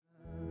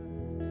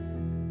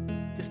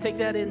Just take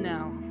that in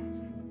now.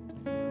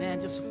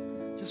 Man,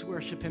 just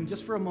worship him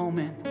just for a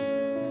moment.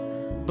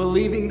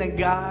 Believing that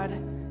God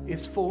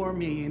is for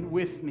me and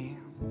with me.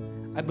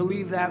 I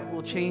believe that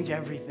will change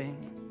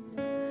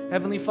everything.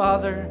 Heavenly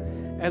Father,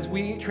 as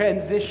we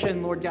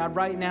transition, Lord God,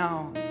 right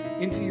now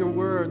into your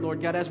word,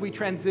 Lord God, as we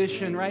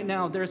transition right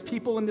now, there's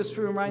people in this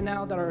room right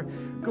now that are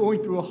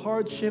going through a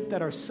hardship,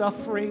 that are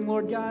suffering,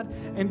 Lord God,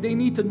 and they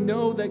need to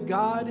know that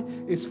God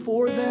is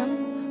for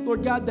them,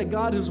 Lord God, that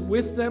God is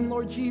with them,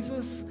 Lord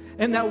Jesus,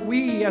 and that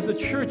we as a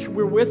church,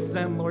 we're with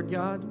them, Lord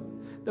God.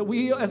 That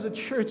we as a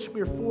church,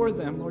 we're for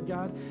them, Lord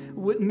God.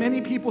 Many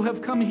people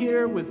have come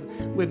here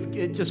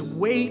with just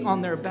weight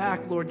on their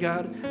back, Lord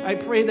God. I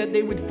pray that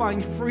they would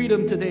find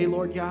freedom today,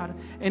 Lord God.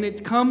 And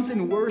it comes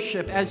in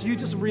worship as you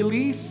just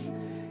release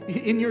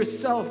in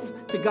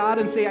yourself to God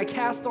and say, I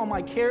cast all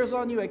my cares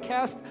on you. I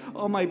cast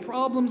all my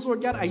problems,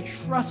 Lord God. I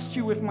trust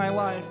you with my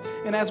life.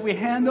 And as we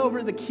hand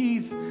over the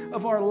keys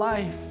of our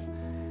life,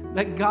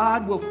 that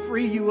God will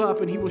free you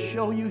up and he will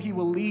show you, he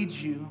will lead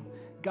you.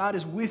 God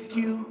is with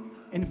you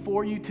and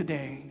for you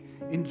today.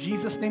 In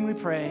Jesus' name we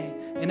pray.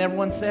 And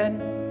everyone said,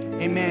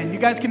 amen. You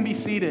guys can be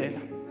seated.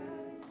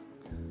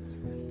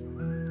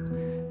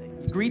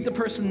 Greet the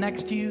person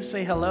next to you.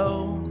 Say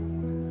hello.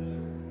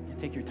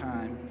 Take your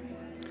time.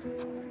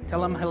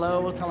 Tell them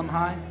hello. Tell them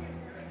hi.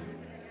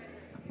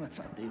 What's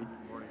up, dude?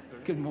 Good morning, sir.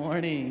 Good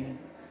morning.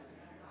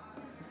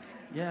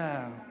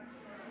 Yeah.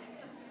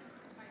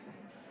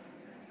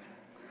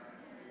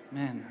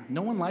 Man,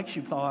 no one likes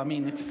you, Paul. I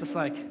mean, it's just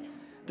like,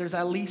 there's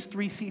at least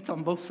 3 seats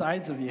on both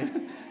sides of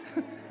you.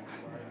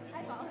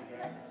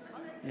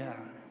 Yeah.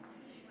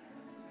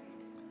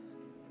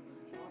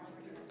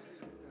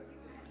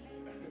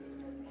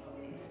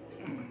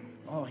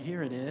 Oh,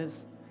 here it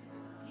is.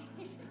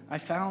 I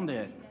found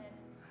it.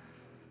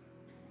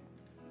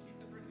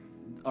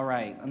 All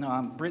right.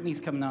 No, Brittany's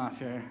coming off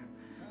here.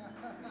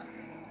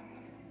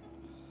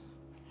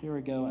 Here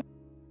we go.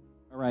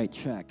 All right,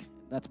 check.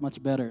 That's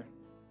much better.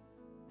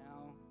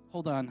 Now,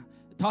 hold on.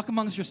 Talk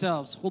amongst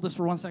yourselves. Hold this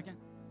for 1 second.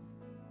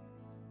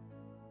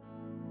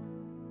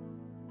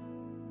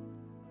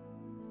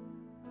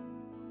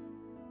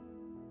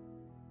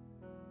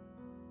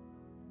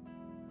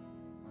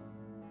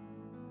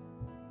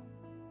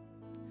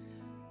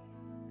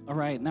 All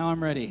right, now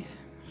I'm ready.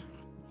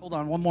 Hold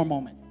on, one more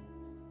moment.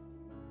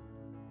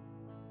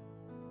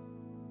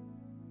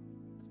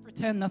 Let's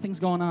pretend nothing's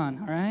going on,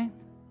 all right?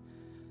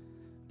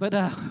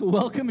 But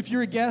welcome if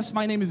you're a guest.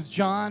 My name is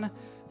John.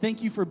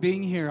 Thank you for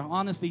being here.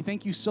 Honestly,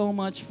 thank you so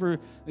much for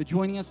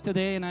joining us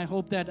today, and I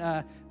hope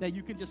that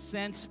you can just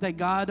sense that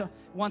God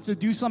wants to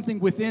do something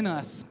within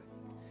us.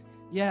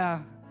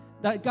 Yeah,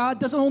 that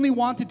God doesn't only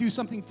want to do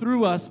something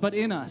through us, but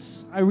in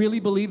us. I really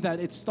believe that.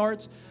 It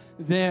starts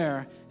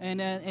there.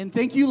 And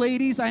thank you,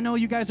 ladies. I know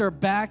you guys are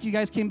back. You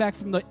guys came back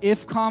from the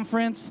IF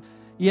conference.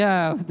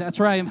 Yeah, that's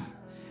right.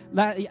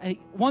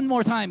 One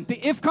more time. The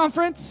IF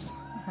conference?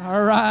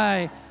 All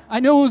right. I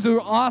know it was an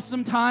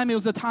awesome time. It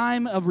was a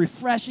time of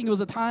refreshing. It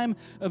was a time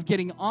of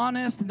getting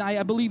honest. And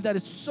I believe that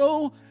is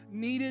so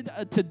needed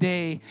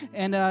today.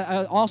 And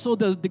also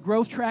the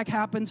growth track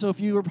happened. So if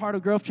you were part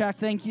of growth track,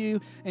 thank you.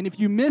 And if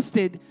you missed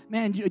it,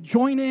 man,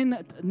 join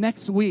in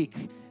next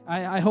week.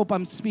 I hope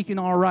I'm speaking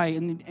all right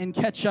and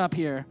catch up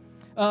here.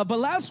 But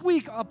last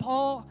week,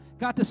 Paul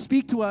got to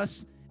speak to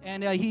us.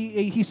 And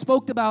he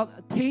spoke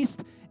about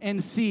taste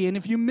and see. And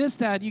if you missed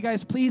that, you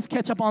guys please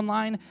catch up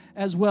online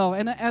as well.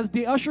 And as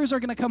the ushers are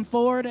going to come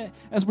forward,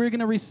 as we're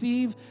going to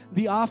receive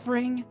the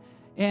offering,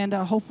 and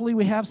hopefully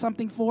we have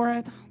something for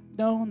it.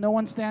 No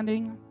one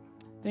standing.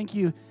 Thank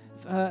you.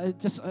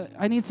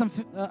 I need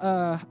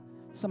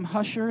some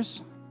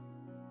hushers.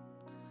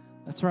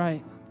 That's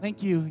right.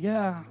 Thank you.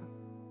 Yeah.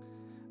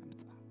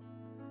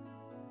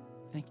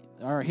 Thank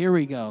you. All right, here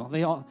we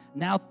go.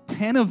 Now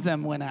 10 of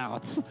them went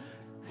out.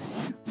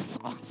 It's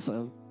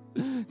awesome.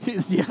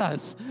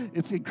 Yes,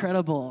 it's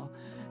incredible.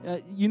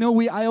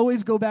 I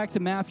always go back to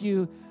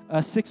Matthew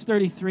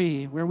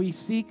 6:33, where we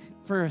seek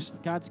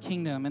first God's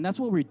kingdom, and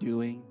that's what we're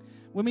doing.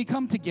 When we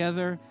come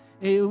together,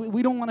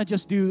 we don't want to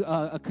just do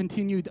a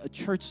continued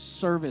church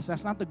service.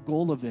 That's not the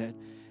goal of it.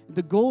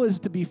 The goal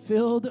is to be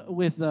filled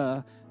with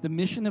the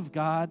mission of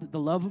God, the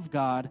love of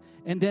God,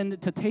 and then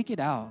to take it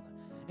out.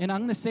 And I'm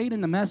going to say it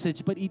in the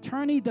message, but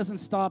eternity doesn't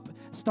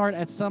start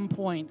at some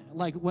point,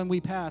 like when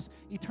we pass.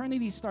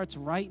 Eternity starts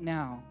right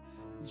now.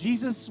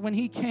 Jesus, when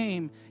he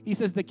came, he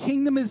says, the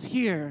kingdom is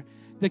here.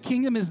 The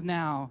kingdom is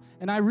now.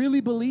 And I really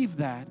believe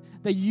that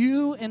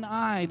you and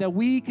I, that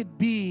we could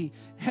be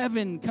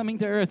heaven coming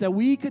to earth, that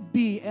we could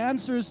be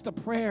answers to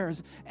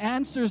prayers,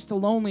 answers to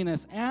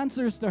loneliness,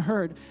 answers to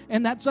hurt.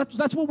 And that's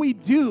what we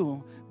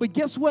do. But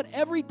guess what?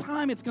 Every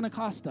time it's going to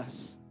cost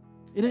us.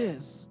 It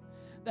is.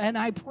 And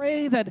I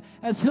pray that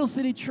as Hill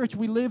City Church,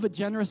 we live a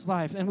generous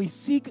life and we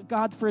seek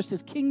God first,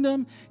 his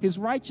kingdom, his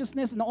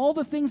righteousness, and all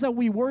the things that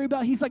we worry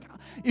about. He's like,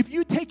 if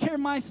you take care of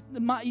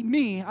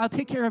me, I'll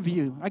take care of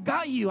you. I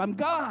got you. I'm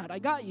God. I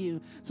got you.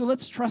 So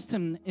let's trust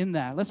him in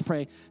that. Let's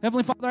pray.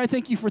 Heavenly Father, I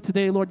thank you for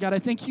today, Lord God. I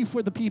thank you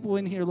for the people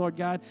in here, Lord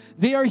God.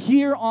 They are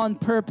here on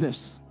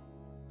purpose.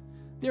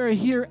 They're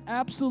here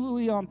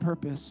absolutely on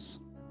purpose.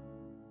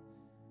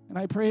 And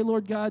I pray,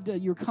 Lord God,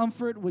 that your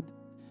comfort would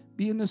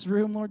be in this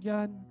room, Lord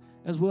God,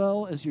 as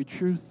well as your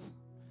truth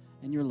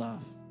and your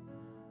love.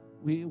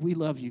 We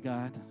love you,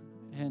 God.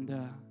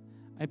 And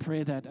I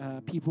pray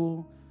that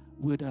people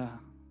would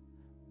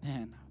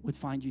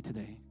find you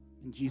today.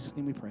 In Jesus'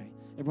 name we pray.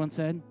 Everyone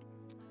said,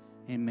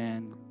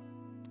 amen.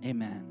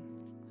 Amen.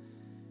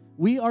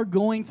 We are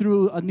going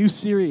through a new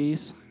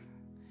series,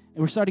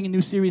 and we're starting a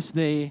new series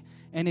today,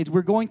 and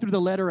we're going through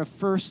the letter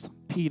of 1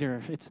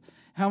 Peter.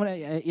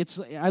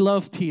 I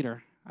love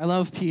Peter. I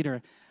love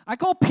Peter. I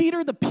call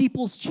Peter the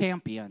people's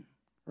champion,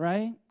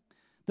 right?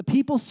 The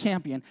people's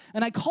champion.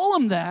 And I call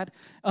him that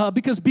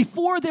because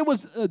before there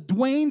was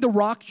Dwayne "The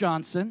Rock"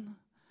 Johnson,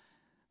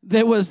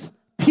 there was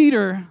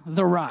Peter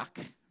the Rock,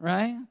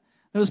 right?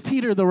 There was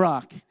Peter the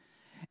Rock.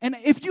 And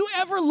if you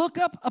ever look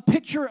up a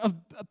picture of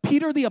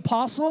Peter the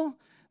Apostle,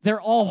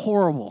 they're all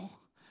horrible.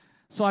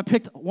 So I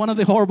picked one of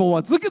the horrible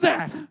ones. Look at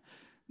that.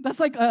 That's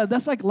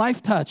like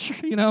Life Touch,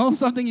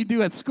 something you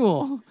do at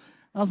school.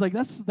 I was like,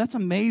 that's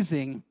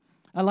amazing.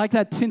 I like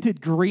that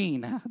tinted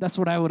green. That's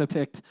what I would have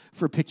picked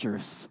for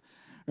pictures,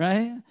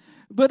 right?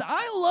 But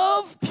I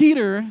love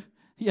Peter.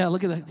 Yeah,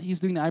 look at that. He's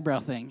doing the eyebrow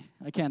thing.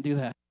 I can't do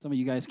that. Some of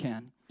you guys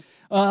can.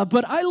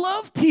 But I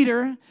love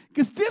Peter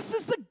because this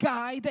is the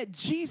guy that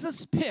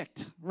Jesus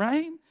picked,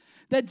 right?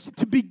 That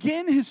to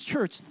begin his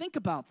church. Think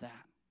about that.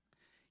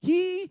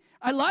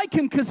 I like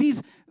him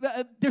because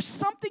there's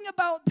something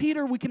about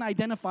Peter we can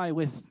identify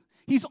with.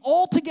 He's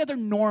altogether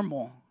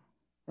normal,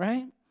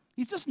 right?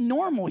 He's just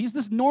normal. He's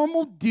this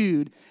normal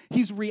dude.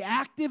 He's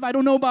reactive. I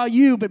don't know about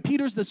you, but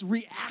Peter's this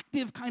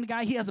reactive kind of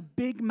guy. He has a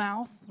big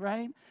mouth,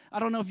 right? I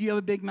don't know if you have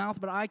a big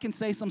mouth, but I can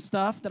say some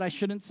stuff that I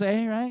shouldn't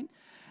say, right?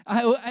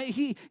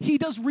 He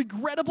does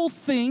regrettable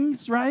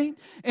things, right?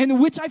 And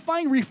which I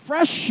find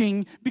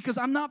refreshing because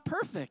I'm not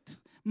perfect.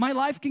 My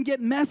life can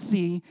get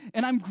messy,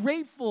 and I'm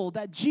grateful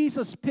that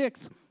Jesus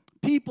picks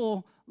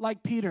people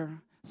like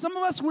Peter. Some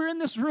of us, we're in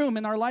this room,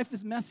 and our life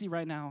is messy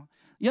right now.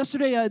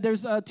 Yesterday,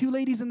 there's 2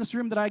 ladies in this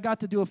room that I got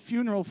to do a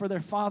funeral for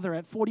their father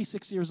at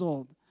 46 years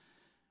old,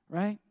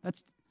 right?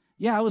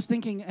 I was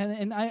thinking,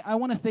 and I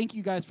want to thank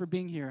you guys for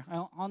being here.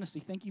 Honestly,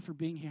 thank you for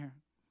being here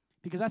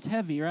because that's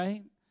heavy,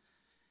 right?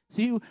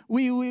 See,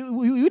 we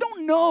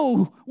don't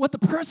know what the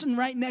person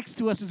right next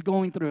to us is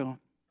going through.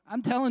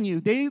 I'm telling you,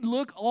 they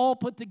look all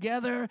put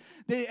together.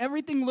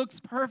 Everything looks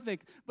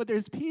perfect. But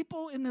there's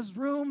people in this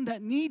room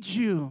that need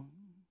you.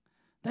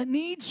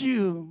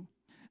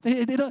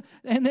 They don't,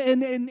 and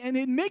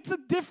it makes a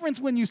difference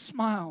when you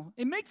smile.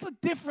 It makes a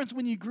difference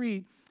when you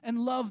greet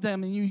and love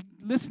them and you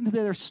listen to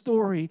their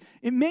story.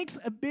 It makes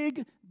a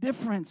big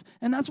difference.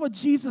 And that's what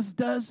Jesus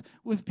does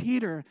with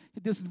Peter,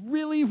 this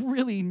really,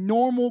 really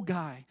normal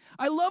guy.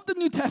 I love the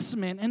New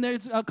Testament, and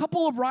there's a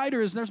couple of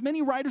writers. There's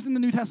many writers in the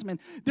New Testament.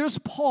 There's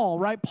Paul,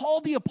 right?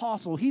 Paul the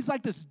Apostle. He's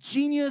like this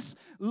genius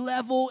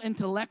level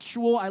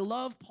intellectual. I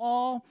love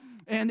Paul.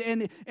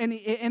 And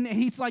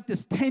he's like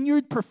this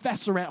tenured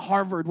professor at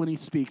Harvard when he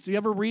speaks. So you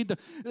ever read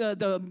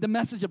the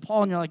message of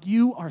Paul, and you're like,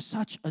 you are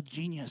such a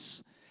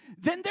genius.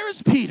 Then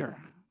there's Peter,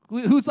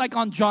 who's like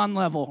on John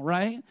level,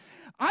 right?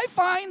 I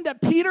find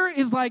that Peter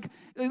is like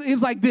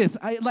this.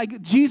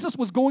 Like Jesus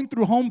was going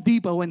through Home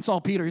Depot and saw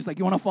Peter. He's like,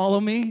 you want to follow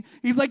me?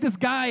 He's like this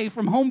guy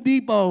from Home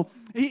Depot.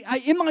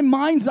 In my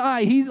mind's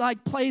eye, he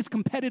like plays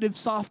competitive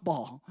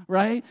softball,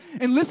 right?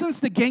 And listens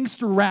to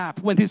gangster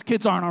rap when his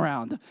kids aren't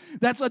around.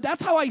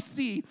 That's how I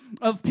see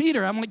of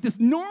Peter. I'm like this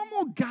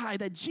normal guy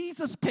that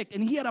Jesus picked,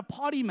 and he had a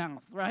potty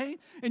mouth, right?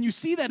 And you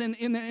see that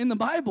in the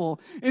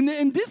Bible.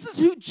 And this is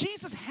who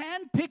Jesus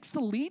handpicks to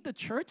lead the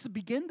church, to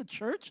begin the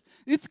church.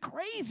 It's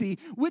crazy,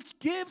 which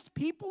gives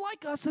people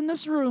like us in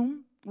this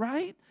room,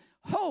 right,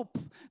 hope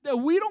that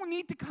we don't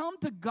need to come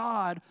to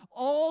God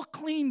all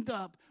cleaned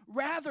up.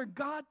 Rather,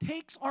 God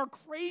takes our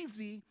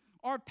crazy,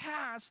 our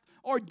past,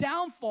 our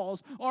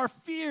downfalls, our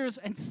fears,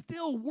 and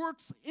still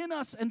works in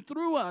us and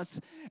through us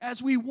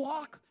as we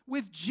walk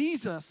with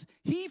Jesus.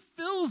 He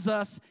fills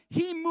us,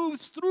 He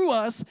moves through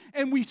us,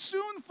 and we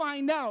soon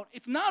find out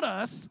it's not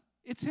us,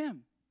 it's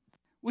Him,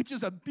 which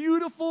is a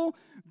beautiful,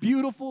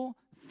 beautiful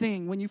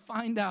thing when you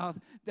find out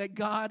that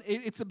God,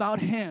 it's about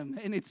Him.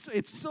 And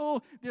it's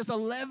so, there's a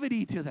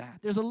levity to that.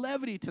 There's a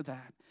levity to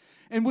that.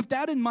 And with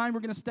that in mind, we're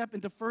going to step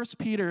into 1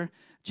 Peter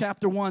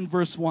chapter 1,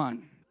 verse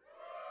 1.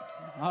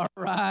 All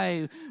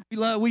right.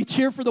 We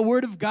cheer for the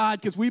Word of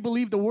God because we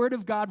believe the Word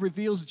of God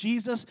reveals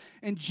Jesus,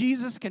 and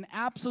Jesus can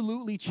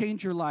absolutely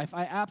change your life.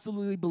 I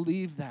absolutely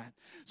believe that.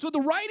 So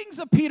the writings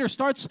of Peter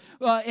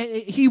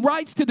he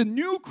writes to the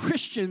new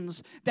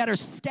Christians that are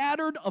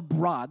scattered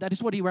abroad. That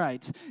is what he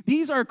writes.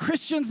 These are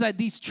Christians that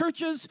these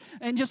churches,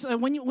 and just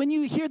when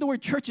you hear the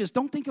word churches,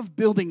 don't think of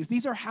buildings.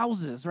 These are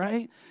houses,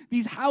 right?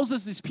 These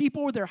houses, these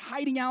people, they're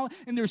hiding out,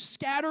 and they're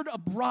scattered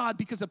abroad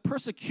because of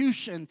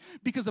persecution,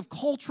 because of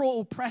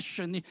cultural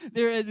oppression.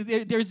 They're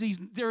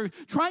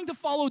trying to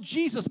follow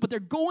Jesus, but they're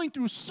going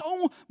through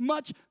so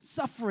much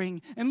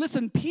suffering. And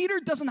listen, Peter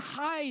doesn't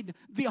hide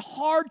the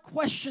hard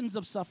questions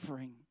of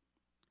suffering.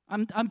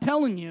 I'm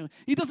telling you,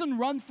 he doesn't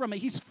run from it.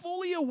 He's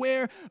fully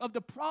aware of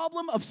the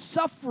problem of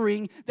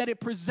suffering that it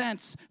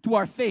presents to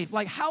our faith.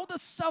 Like, how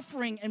does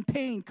suffering and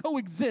pain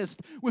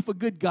coexist with a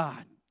good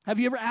God? Have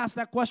you ever asked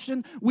that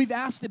question? We've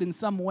asked it in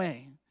some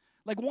way.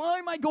 Like, why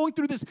am I going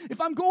through this?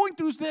 If I'm going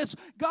through this,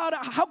 God,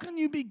 how can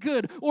you be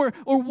good? Or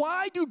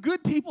why do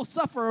good people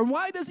suffer? Or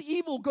why does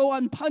evil go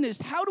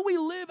unpunished? How do we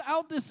live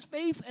out this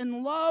faith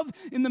and love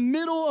in the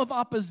middle of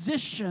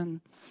opposition?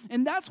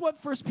 And that's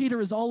what 1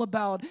 Peter is all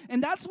about.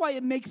 And that's why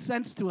it makes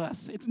sense to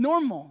us. It's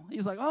normal.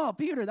 He's like, oh,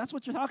 Peter, that's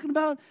what you're talking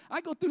about?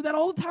 I go through that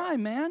all the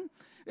time, man.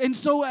 And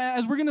so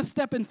as we're going to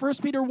step in 1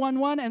 Peter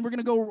 1:1, and we're going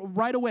to go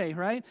right away,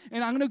 right?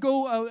 And I'm going to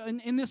go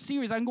in this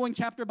series, I'm going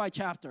chapter by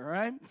chapter,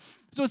 right?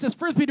 So it says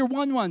 1 Peter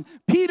 1:1,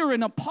 Peter,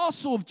 an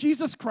apostle of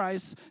Jesus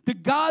Christ, to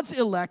God's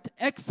elect,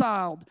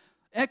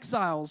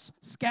 exiles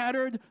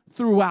scattered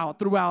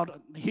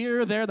throughout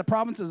here, there, the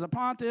provinces of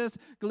Pontus,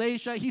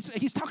 Galatia.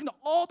 He's talking to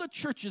all the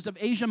churches of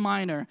Asia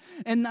Minor.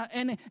 And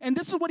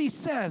this is what he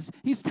says.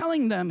 He's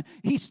telling them,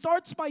 he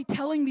starts by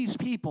telling these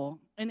people,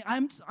 and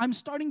I'm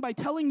starting by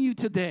telling you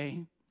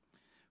today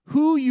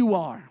who you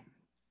are,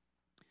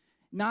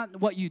 not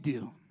what you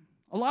do.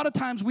 A lot of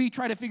times we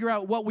try to figure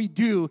out what we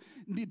do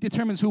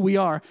determines who we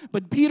are.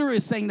 But Peter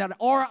is saying that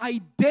our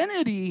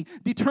identity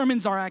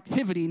determines our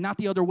activity, not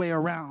the other way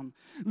around.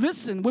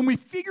 Listen, when we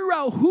figure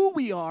out who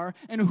we are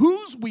and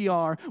whose we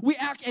are, we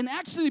act and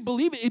actually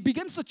believe it, it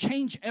begins to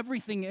change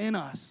everything in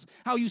us.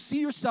 How you see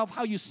yourself,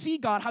 how you see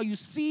God, how you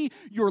see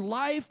your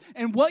life,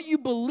 and what you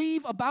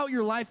believe about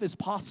your life is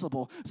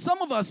possible.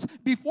 Some of us,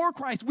 before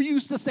Christ, we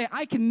used to say,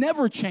 I can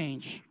never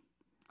change.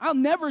 I'll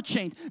never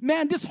change.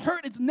 Man, this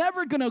hurt, it's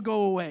never going to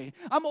go away.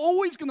 I'm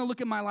always going to look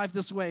at my life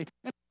this way.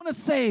 And I want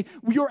to say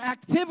your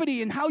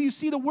activity and how you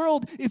see the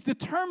world is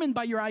determined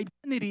by your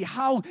identity,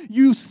 how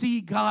you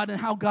see God and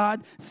how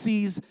God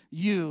sees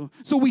you.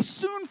 So we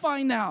soon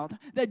find out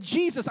that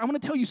Jesus, I want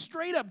to tell you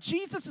straight up,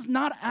 Jesus is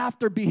not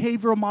after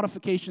behavioral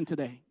modification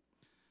today.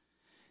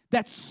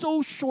 That's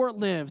so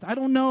short-lived. I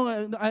don't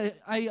know.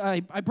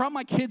 I brought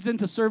my kids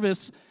into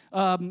service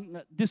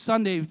this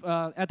Sunday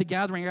at the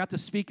gathering. I got to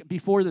speak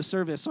before the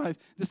service, so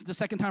this is the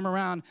second time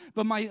around.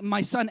 But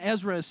my son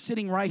Ezra is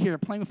sitting right here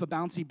playing with a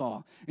bouncy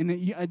ball. And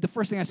the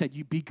first thing I said,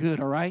 you be good,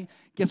 all right?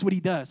 Guess what he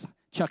does?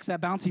 Chucks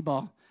that bouncy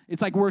ball.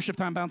 It's like worship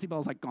time bouncy ball.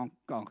 It's like gong,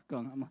 gong,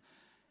 gong.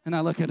 And I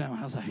look at him.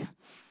 I was like,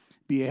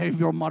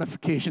 behavioral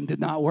modification did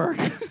not work,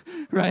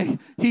 right?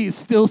 He is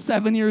still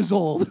 7 years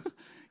old.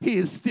 He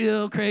is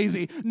still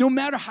crazy. No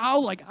matter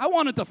how, I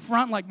wanted to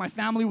front like my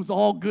family was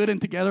all good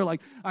and together,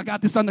 like, I got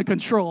this under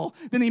control.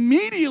 Then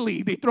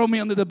immediately they throw me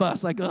under the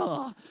bus, like,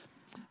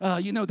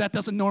 that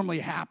doesn't normally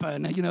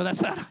happen.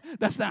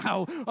 That's not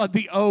how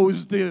the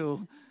O's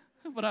do.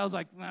 But I was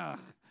like,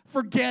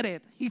 forget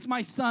it. He's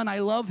my son. I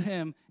love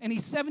him. And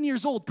he's 7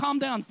 years old. Calm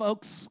down,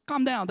 folks.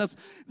 Calm down.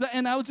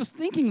 And I was just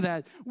thinking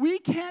that we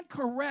can't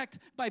correct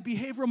by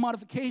behavioral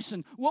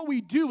modification. What we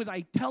do is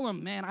I tell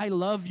him, man, I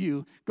love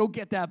you. Go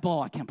get that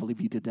ball. I can't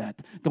believe you did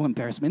that. Don't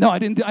embarrass me. No, I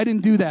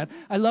didn't do that.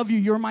 I love you.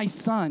 You're my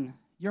son.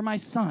 You're my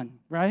son,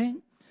 right?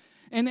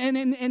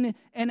 And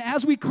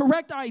as we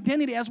correct our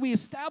identity, as we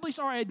establish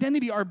our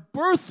identity, our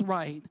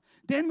birthright,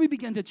 then we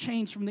begin to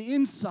change from the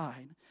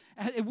inside.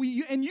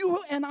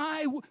 You and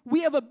I,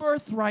 we have a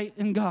birthright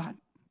in God.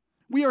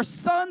 We are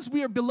sons,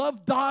 we are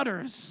beloved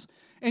daughters,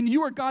 and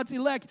you are God's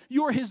elect.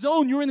 You are his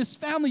own, you're in his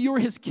family, you are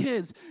his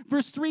kids.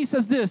 Verse 3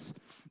 says this,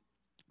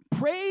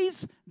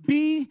 praise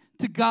be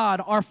to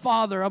God, our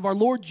Father, of our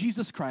Lord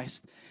Jesus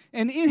Christ.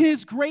 And in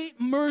his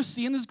great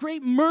mercy,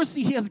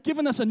 he has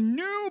given us a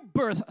new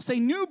birth, say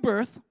new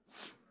birth,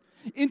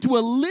 into a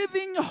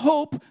living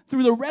hope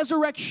through the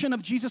resurrection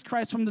of Jesus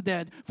Christ from the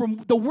dead. From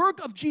the work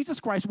of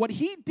Jesus Christ, what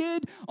he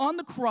did on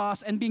the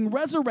cross and being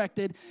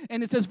resurrected,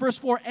 and it says verse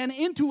 4, and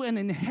into an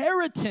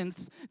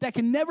inheritance that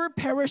can never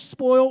perish,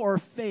 spoil, or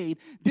fade.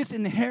 This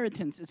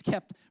inheritance is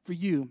kept for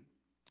you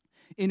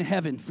in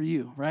heaven for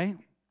you, right?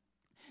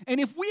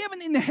 And if we have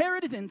an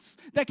inheritance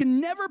that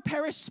can never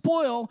perish,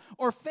 spoil,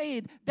 or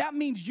fade, that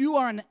means you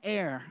are an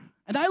heir.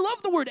 And I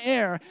love the word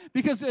heir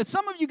because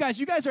some of you guys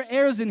are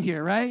heirs in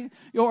here, right?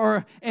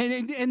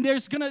 And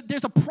there's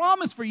a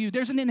promise for you.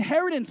 There's an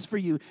inheritance for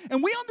you.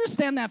 And we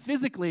understand that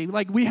physically.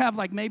 Like we have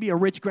maybe a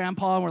rich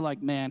grandpa and we're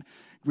like, man,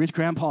 rich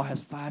grandpa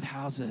has 5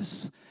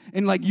 houses.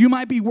 And you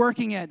might be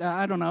working at,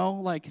 I don't know,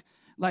 like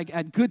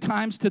at Good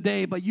Times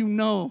today, but you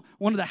know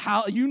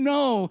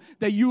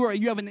that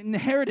you have an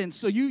inheritance,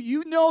 so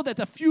you know that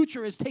the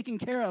future is taken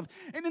care of.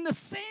 And in the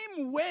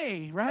same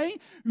way, right?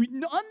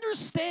 You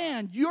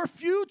understand your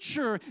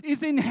future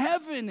is in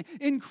heaven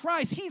in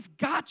Christ. He's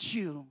got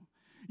you.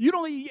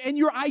 And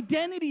your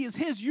identity is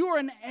his. You are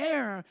an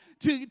heir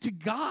to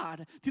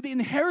God, to the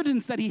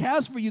inheritance that he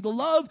has for you. The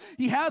love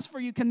he has for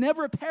you can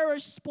never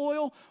perish,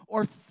 spoil,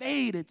 or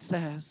fade, it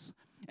says.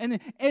 And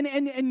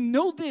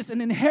know this, an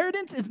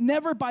inheritance is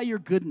never by your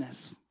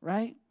goodness,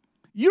 right?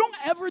 You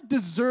don't ever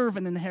deserve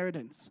an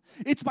inheritance.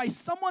 It's by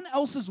someone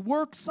else's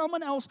work,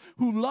 someone else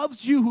who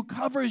loves you, who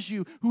covers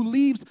you, who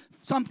leaves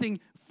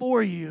something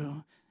for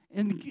you.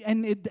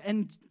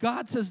 And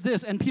God says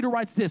this, and Peter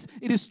writes this,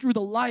 it is through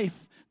the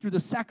life, through the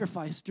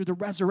sacrifice, through the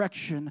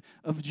resurrection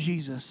of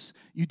Jesus.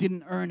 You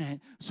didn't earn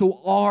it.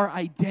 So our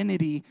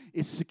identity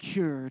is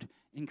secured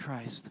in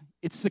Christ.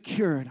 It's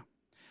secured.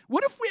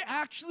 What if we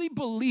actually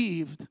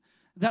believed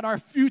that our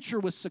future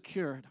was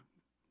secured?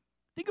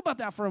 Think about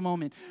that for a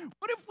moment.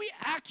 What if we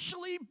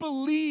actually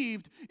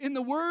believed in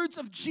the words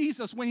of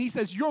Jesus when he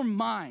says, you're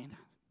mine?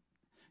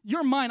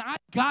 You're mine. I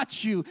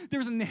got you.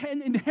 There's an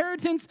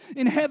inheritance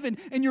in heaven,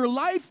 and your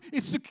life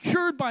is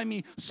secured by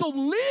me. So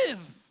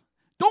live.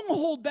 Don't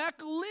hold back.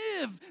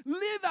 Live.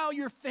 Live out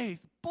your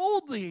faith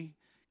boldly,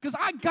 because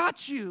I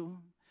got you.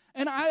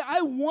 And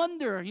I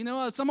wonder,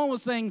 someone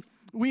was saying,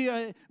 we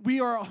are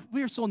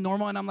so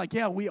normal, and I'm like,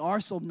 yeah, we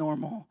are so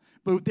normal.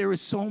 But there is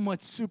so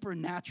much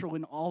supernatural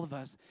in all of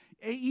us.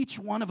 Each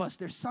one of us,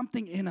 there's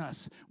something in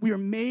us. We are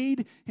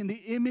made in the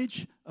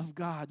image of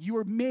God. You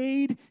are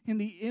made in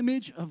the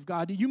image of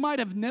God. You might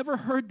have never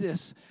heard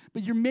this,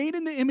 but you're made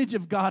in the image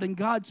of God, and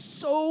God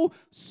so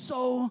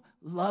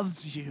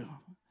loves you.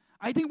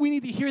 I think we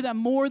need to hear that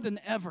more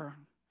than ever.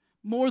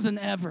 More than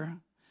ever.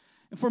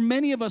 And for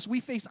many of us,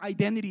 we face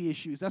identity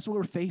issues. That's what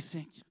we're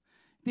facing.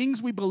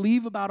 Things we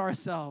believe about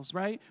ourselves,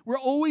 right? We're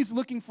always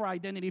looking for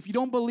identity. If you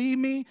don't believe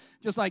me,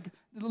 just like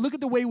look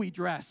at the way we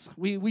dress.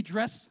 We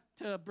dress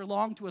to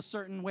belong to a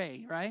certain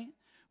way, right?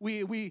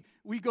 We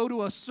go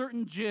to a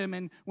certain gym,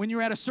 and when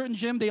you're at a certain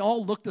gym, they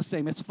all look the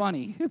same. It's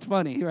funny. It's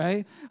funny,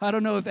 right? I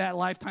don't know if at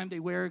Lifetime they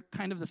wear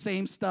kind of the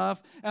same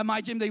stuff. At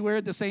my gym, they wear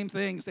the same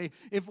things.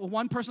 If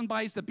one person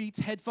buys the Beats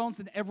headphones,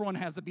 then everyone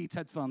has the Beats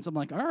headphones. I'm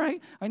like, all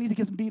right, I need to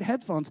get some Beats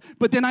headphones.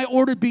 But then I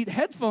ordered Beats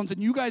headphones,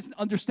 and you guys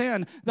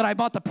understand that I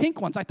bought the pink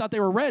ones. I thought they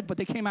were red, but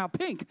they came out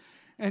pink.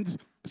 And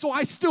so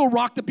I still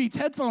rock the Beats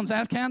headphones.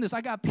 Ask Candace.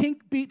 I got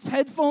pink Beats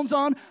headphones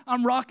on.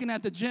 I'm rocking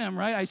at the gym,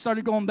 right? I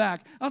started going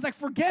back. I was like,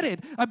 forget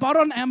it. I bought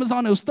it on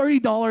Amazon. It was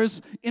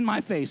 $30 in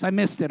my face. I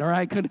missed it, all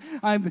right?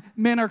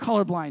 Men are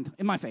colorblind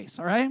in my face,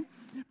 all right?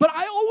 But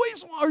I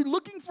always are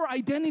looking for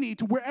identity.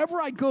 To wherever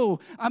I go,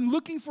 I'm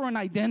looking for an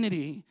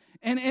identity.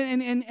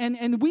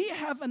 And we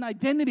have an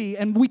identity,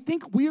 and we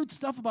think weird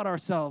stuff about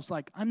ourselves,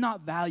 like, I'm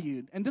not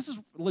valued. And this is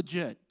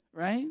legit,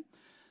 right?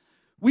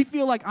 We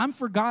feel like I'm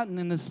forgotten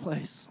in this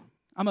place.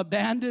 I'm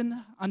abandoned.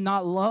 I'm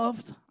not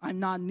loved. I'm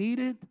not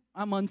needed.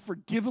 I'm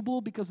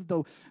unforgivable because of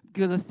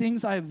the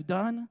things I've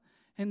done.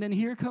 And then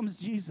here comes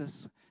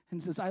Jesus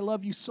and says, I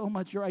love you so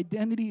much. Your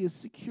identity is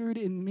secured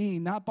in me,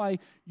 not by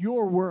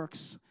your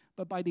works,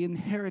 but by the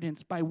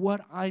inheritance, by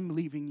what I'm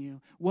leaving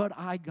you, what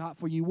I got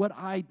for you, what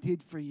I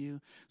did for you.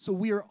 So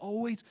we are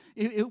always,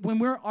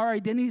 when our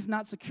identity is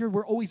not secure,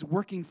 we're always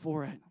working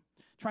for it,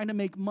 trying to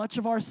make much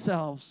of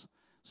ourselves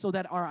so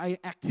that our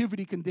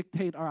activity can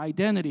dictate our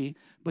identity.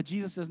 But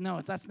Jesus says,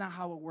 no, that's not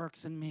how it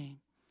works in me.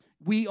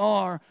 We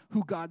are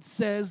who God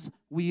says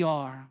we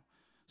are.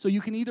 So you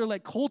can either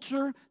let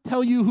culture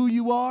tell you who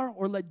you are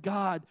or let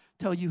God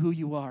tell you who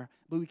you are.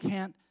 But we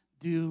can't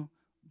do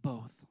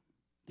both.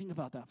 Think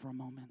about that for a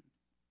moment.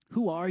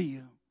 Who are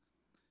you?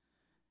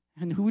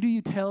 And who do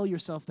you tell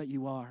yourself that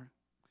you are?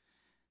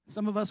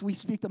 Some of us, we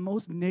speak the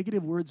most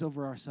negative words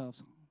over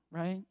ourselves,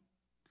 right?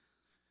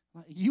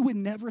 You would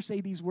never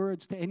say these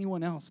words to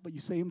anyone else, but you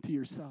say them to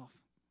yourself,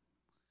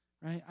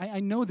 right?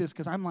 I know this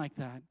because I'm like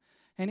that.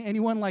 And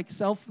anyone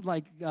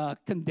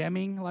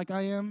condemning like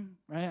I am,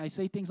 right? I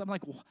say things, I'm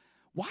like,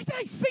 why did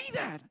I say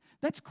that?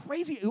 That's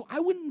crazy. I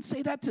wouldn't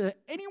say that to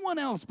anyone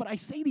else, but I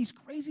say these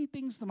crazy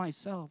things to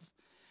myself.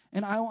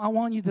 And I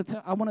want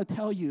to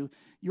tell you,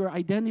 your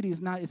identity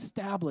is not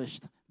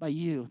established by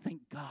you.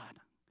 Thank God.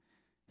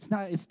 It's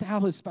not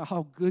established by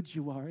how good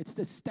you are. It's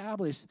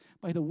established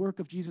by the work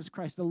of Jesus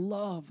Christ, the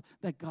love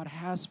that God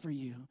has for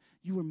you.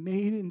 You were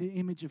made in the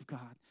image of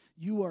God.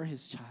 You are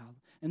his child.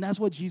 And that's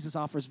what Jesus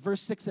offers.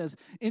 Verse 6 says,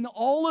 in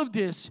all of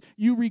this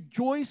you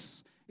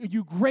rejoice,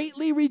 you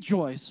greatly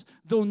rejoice,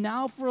 though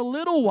now for a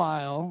little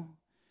while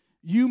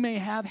you may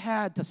have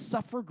had to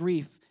suffer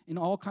grief in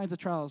all kinds of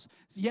trials.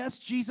 Yes,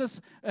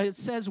 Jesus, it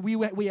says we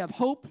have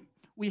hope,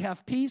 we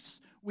have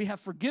peace, we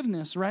have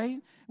forgiveness, right?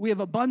 We have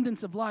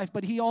abundance of life,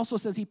 but he also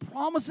says he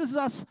promises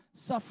us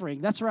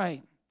suffering. That's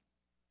right.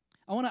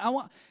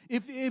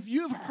 If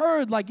you've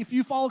heard, like, if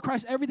you follow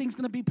Christ, everything's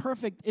going to be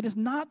perfect. It is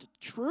not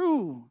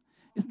true.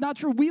 It's not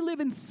true. We live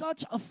in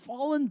such a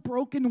fallen,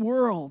 broken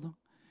world.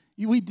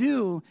 We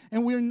do,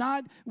 and we are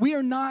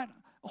not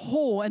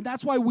whole, and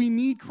that's why we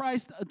need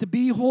Christ to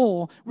be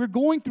whole. We're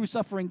going through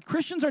suffering.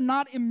 Christians are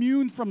not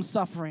immune from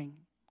suffering,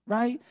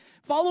 right?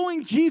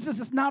 Following Jesus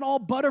is not all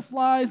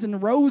butterflies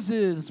and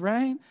roses,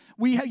 right?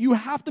 You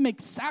have to make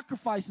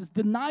sacrifices,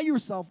 deny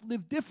yourself,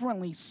 live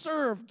differently,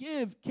 serve,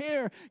 give,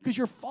 care, because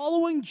you're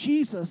following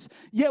Jesus.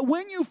 Yet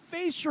when you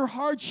face your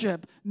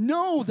hardship,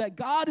 know that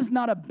God has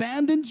not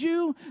abandoned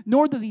you,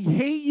 nor does he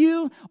hate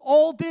you.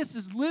 All this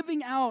is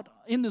living out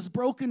in this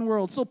broken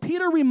world. So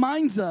Peter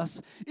reminds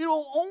us, it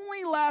will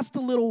only last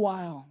a little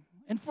while.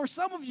 And for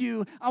some of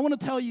you, I want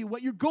to tell you,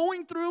 what you're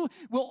going through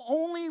will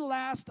only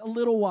last a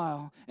little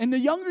while. And the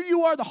younger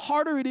you are, the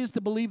harder it is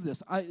to believe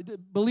this.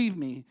 Believe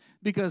me,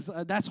 because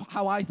that's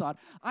how I thought.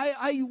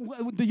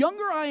 The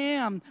younger I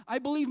am, I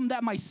believe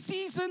that my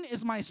season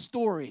is my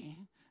story.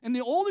 And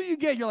the older you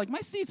get, you're like, my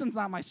season's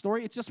not my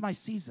story. It's just my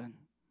season.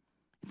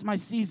 It's my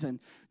season.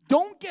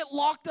 Don't get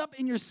locked up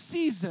in your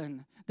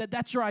season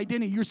that's your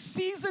identity. Your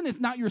season is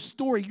not your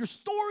story. Your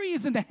story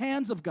is in the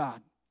hands of God.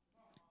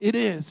 It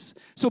is.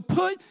 So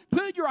put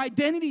your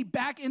identity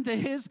back into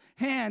his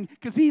hand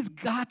because he's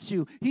got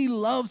you. He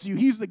loves you.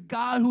 He's the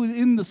God who is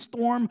in the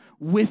storm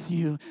with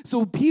you.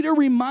 So Peter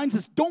reminds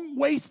us, don't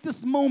waste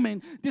this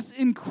moment. This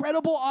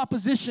incredible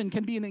opposition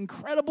can be an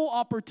incredible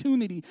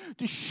opportunity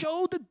to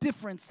show the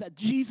difference that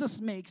Jesus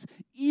makes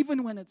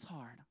even when it's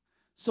hard.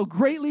 So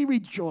greatly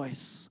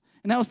rejoice.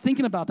 And I was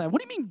thinking about that.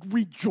 What do you mean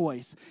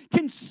rejoice?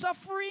 Can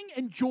suffering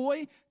and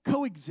joy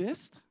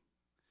coexist?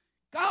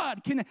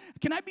 God, can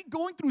I be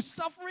going through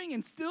suffering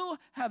and still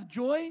have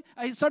joy?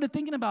 I started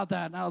thinking about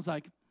that, and I was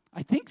like,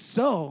 I think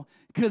so.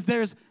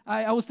 Because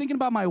I was thinking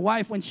about my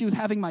wife when she was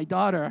having my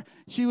daughter.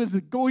 She was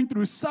going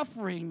through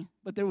suffering,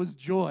 but there was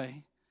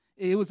joy.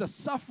 It was a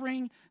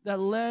suffering that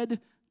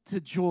led to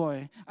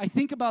joy. I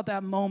think about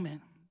that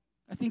moment.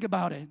 I think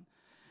about it.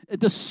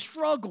 The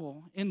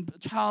struggle in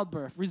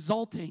childbirth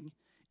resulting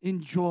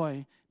in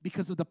joy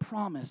because of the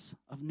promise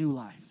of new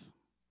life.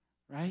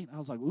 Right? I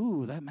was like,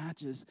 ooh, that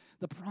matches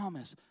the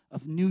promise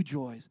of new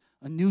joys,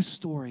 a new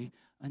story,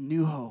 a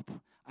new hope.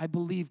 I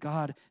believe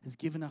God has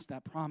given us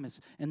that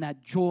promise and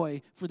that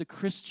joy for the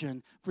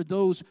Christian, for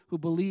those who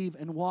believe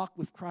and walk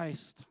with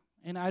Christ.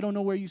 And I don't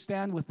know where you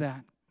stand with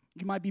that.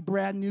 You might be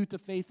brand new to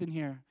faith in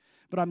here.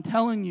 But I'm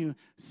telling you,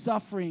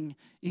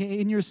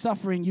 in your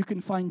suffering, you can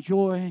find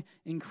joy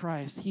in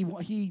Christ.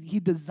 He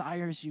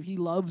desires you. He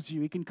loves you.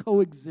 He can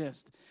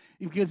coexist.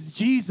 Because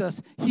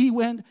Jesus, he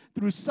went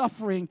through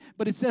suffering.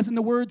 But it says in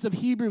the words of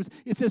Hebrews,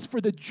 it says,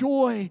 for the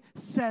joy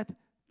set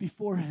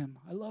before him.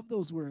 I love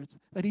those words.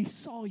 That he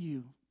saw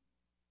you.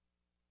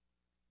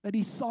 That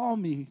he saw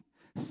me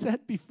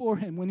set before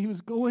him when he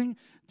was going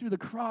through the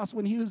cross,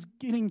 when he was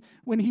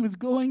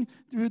going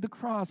through the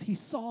cross, he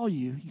saw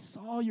you. He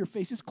saw your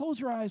face. Just close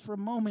your eyes for a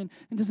moment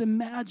and just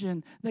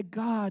imagine that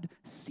God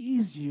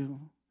sees you.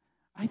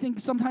 I think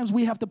sometimes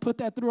we have to put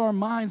that through our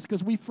minds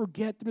because we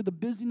forget through the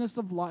busyness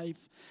of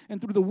life and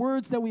through the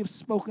words that we have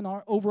spoken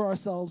over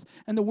ourselves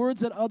and the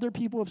words that other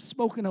people have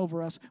spoken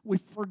over us, we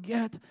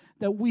forget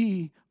that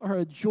we are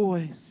a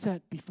joy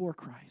set before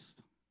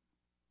Christ.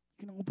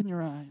 You can open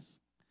your eyes.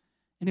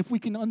 And if we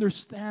can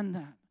understand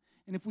that,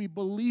 and if we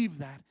believe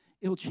that,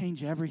 it'll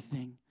change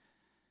everything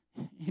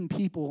in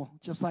people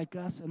just like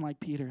us and like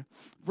Peter.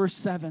 Verse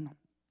 7,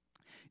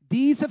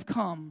 these have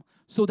come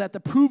so that the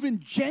proven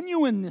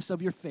genuineness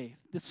of your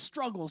faith, the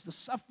struggles, the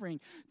suffering,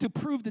 to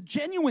prove the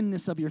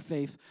genuineness of your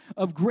faith,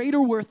 of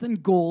greater worth than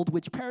gold,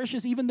 which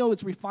perishes even though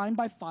it's refined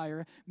by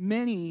fire,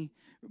 may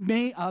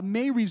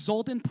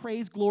result in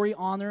praise, glory,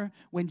 honor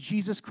when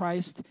Jesus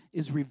Christ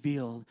is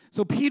revealed.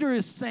 So Peter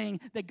is saying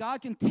that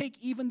God can take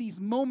even these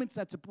moments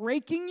that's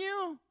breaking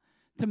you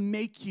to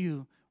make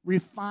you,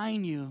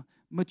 refine you,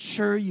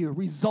 mature you,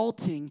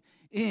 resulting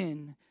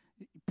in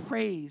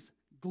praise,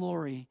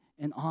 glory,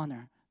 and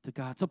honor to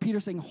God. So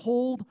Peter's saying,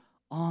 hold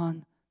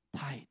on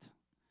tight.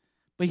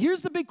 But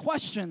here's the big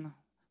question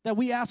that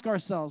we ask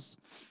ourselves.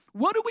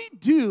 What do we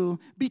do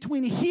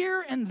between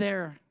here and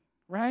there,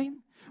 right?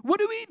 What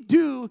do we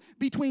do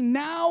between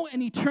now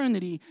and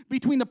eternity,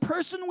 between the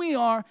person we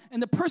are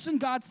and the person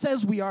God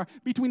says we are,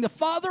 between the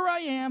father I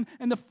am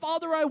and the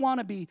father I want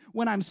to be,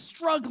 when I'm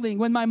struggling,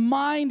 when my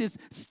mind is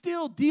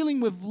still dealing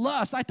with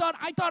lust? I thought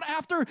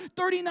after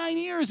 39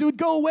 years it would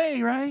go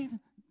away, right?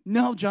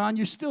 No, John,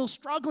 you're still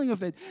struggling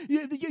with it.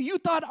 You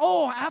thought,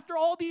 after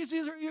all these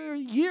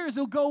years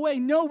it'll go away.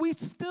 No, we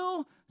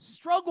still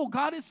struggle.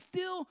 God is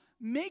still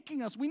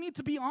making us. We need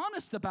to be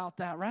honest about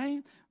that,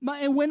 right?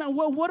 And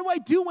what do I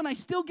do when I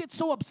still get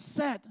so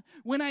upset?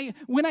 When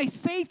I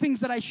say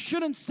things that I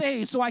shouldn't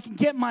say so I can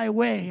get my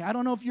way. I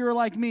don't know if you're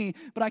like me,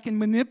 but I can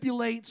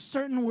manipulate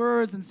certain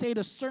words and say it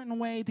a certain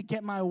way to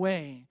get my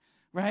way,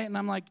 right? And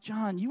I'm like,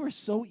 John, you are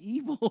so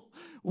evil.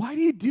 Why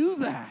do you do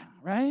that,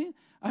 right?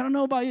 I don't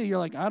know about you. You're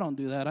like, I don't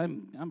do that.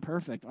 I'm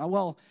perfect.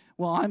 Well,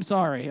 I'm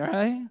sorry, all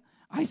right?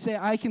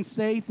 I can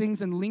say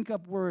things and link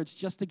up words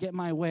just to get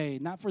my way,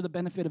 not for the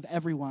benefit of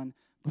everyone,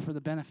 but for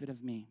the benefit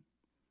of me,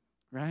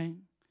 right?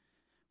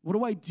 What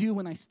do I do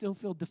when I still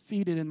feel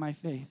defeated in my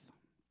faith?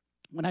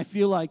 When I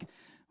feel like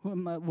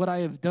what I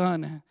have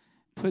done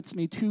puts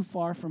me too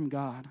far from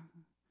God?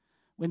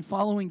 When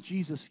following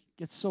Jesus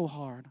gets so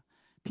hard?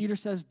 Peter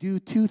says, do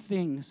two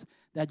things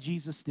that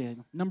Jesus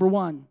did. Number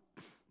one,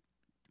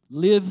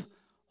 live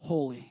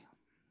holy.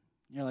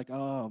 You're like,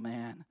 oh,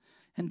 man.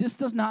 And this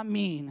does not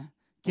mean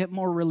get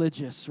more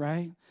religious,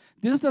 right?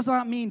 This does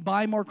not mean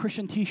buy more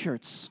Christian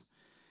t-shirts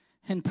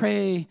and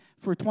pray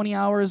for 20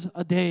 hours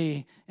a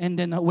day and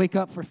then wake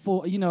up for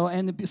 4,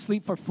 and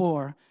sleep for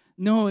 4.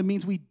 No, it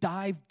means we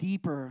dive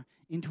deeper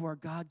into our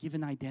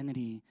God-given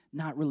identity,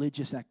 not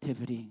religious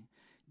activity.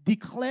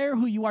 Declare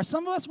who you are.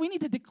 Some of us, we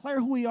need to declare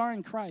who we are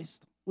in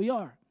Christ. We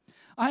are.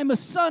 I am a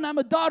son, I'm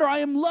a daughter, I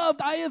am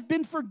loved, I have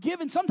been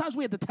forgiven. Sometimes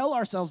we have to tell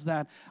ourselves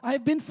that. I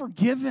have been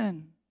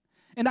forgiven,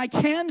 and I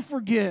can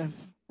forgive,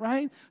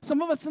 right?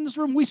 Some of us in this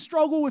room, we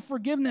struggle with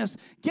forgiveness.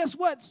 Guess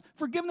what?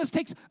 Forgiveness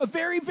takes a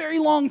very, very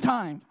long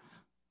time,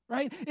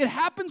 right? It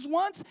happens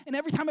once, and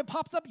every time it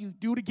pops up, you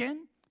do it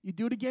again, you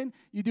do it again,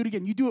 you do it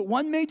again. You do it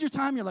one major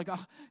time, you're like,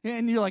 oh,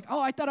 and you're like,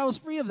 oh, I thought I was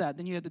free of that.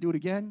 Then you have to do it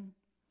again,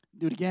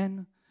 do it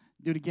again,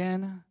 do it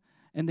again.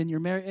 And then you're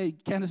married. Hey,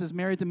 Candace is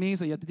married to me,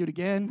 so you have to do it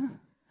again.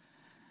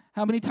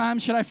 How many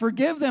times should I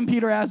forgive them,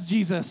 Peter asked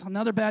Jesus.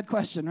 Another bad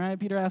question, right?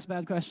 Peter asked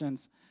bad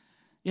questions.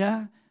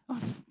 Yeah? Oh,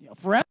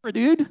 forever,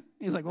 dude.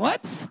 He's like,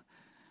 what?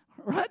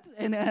 What?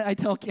 And I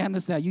tell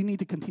Candace that, you need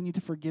to continue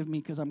to forgive me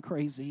because I'm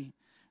crazy,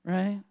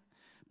 right?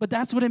 But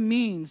that's what it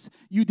means.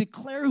 You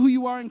declare who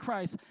you are in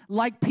Christ.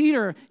 Like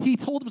Peter, he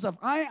told himself,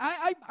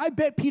 I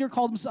bet Peter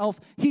called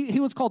himself, he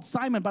was called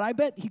Simon, but I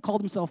bet he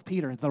called himself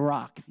Peter, the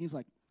rock. He's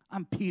like,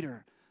 I'm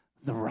Peter,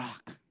 the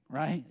rock.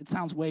 Right? It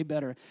sounds way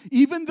better.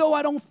 Even though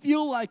I don't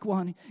feel like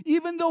one,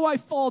 even though I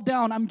fall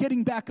down, I'm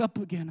getting back up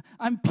again.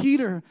 I'm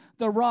Peter,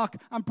 the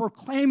rock. I'm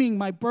proclaiming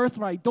my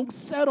birthright. Don't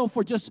settle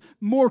for just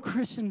more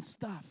Christian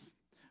stuff.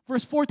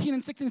 Verse 14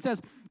 and 16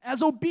 says,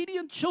 as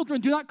obedient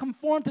children, do not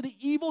conform to the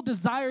evil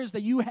desires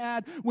that you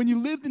had when you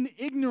lived in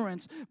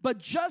ignorance. But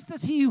just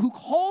as he who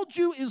called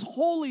you is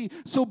holy,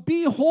 so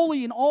be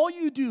holy in all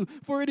you do.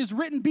 For it is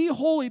written, be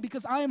holy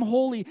because I am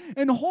holy.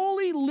 And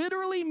holy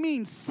literally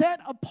means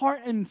set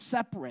apart and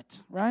separate,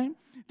 right?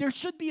 There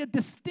should be a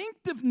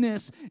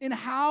distinctiveness in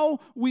how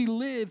we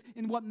live,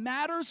 in what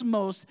matters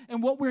most,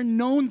 and what we're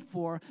known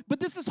for. But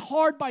this is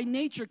hard by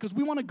nature because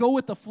we want to go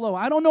with the flow.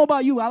 I don't know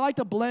about you. I like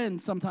to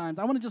blend sometimes.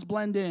 I want to just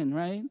blend in,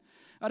 right?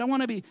 I don't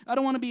want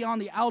to be on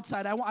the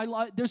outside.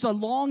 There's a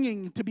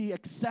longing to be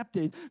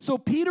accepted. So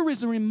Peter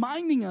is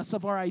reminding us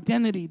of our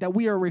identity, that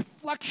we are a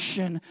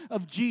reflection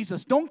of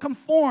Jesus. Don't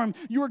conform.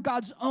 You are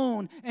God's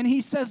own. And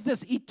he says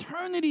this,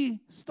 eternity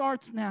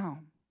starts now.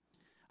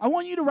 I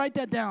want you to write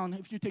that down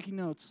if you're taking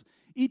notes.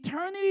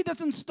 Eternity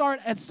doesn't start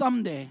at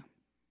someday.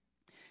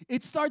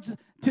 It starts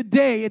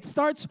today. It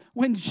starts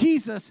when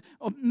Jesus,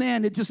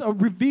 it just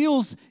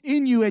reveals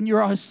in you and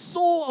your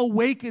soul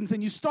awakens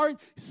and you start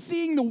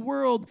seeing the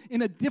world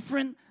in a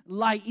different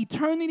light.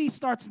 Eternity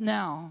starts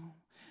now.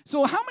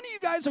 So how many of you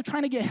guys are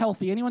trying to get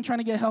healthy? Anyone trying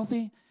to get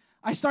healthy?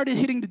 I started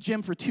hitting the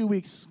gym for 2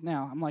 weeks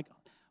now. I'm like,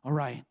 all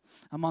right,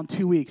 I'm on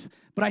 2 weeks.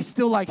 But I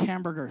still like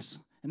hamburgers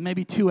and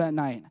maybe 2 at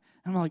night.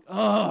 And I'm like,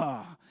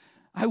 oh,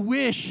 I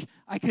wish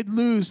I could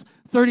lose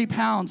 30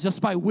 pounds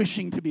just by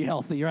wishing to be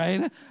healthy,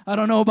 right? I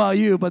don't know about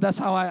you, but that's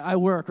how I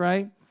work,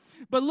 right?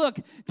 But look,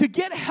 to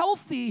get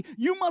healthy,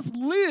 you must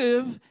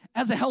live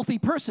as a healthy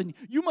person.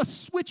 You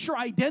must switch your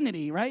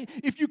identity, right?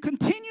 If you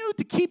continue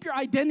to keep your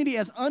identity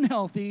as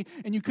unhealthy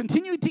and you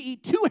continue to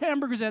eat 2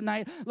 hamburgers at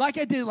night, like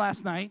I did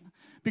last night,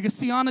 because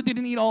Sienna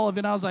didn't eat all of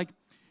it, I was like,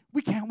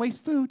 we can't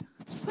waste food,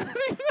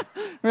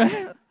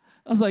 right?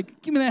 I was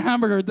like, give me that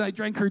hamburger. Then I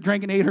drank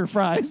and ate her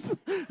fries.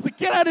 I was like,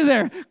 get out of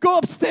there. Go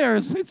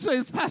upstairs.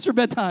 It's past your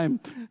bedtime,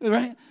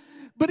 right?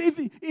 But if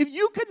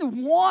you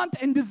can want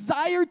and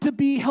desire to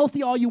be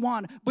healthy all you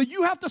want, but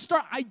you have to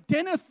start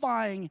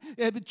identifying,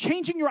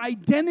 changing your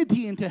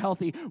identity into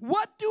healthy.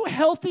 What do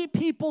healthy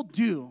people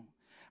do?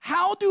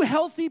 How do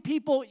healthy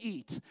people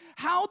eat?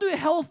 How do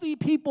healthy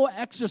people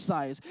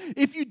exercise?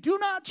 If you do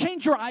not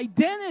change your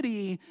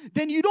identity,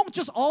 then you don't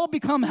just all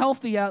become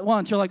healthy at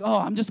once. You're like, oh,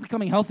 I'm just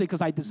becoming healthy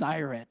because I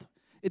desire it.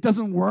 It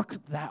doesn't work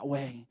that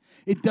way.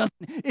 It doesn't.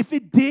 If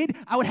it did,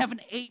 I would have an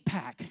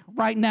 8-pack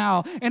right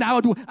now, and I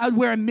would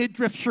wear a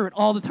midriff shirt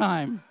all the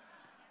time.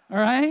 All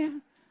right?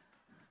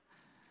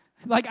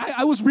 Like,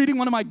 I was reading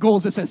one of my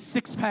goals that says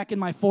 6-pack in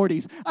my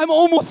 40s. I'm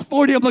almost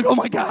 40. I'm like, oh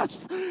my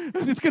gosh,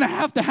 it's going to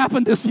have to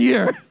happen this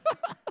year.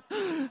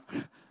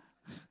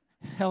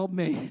 Help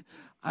me.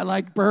 I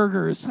like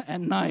burgers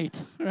at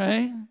night,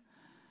 right?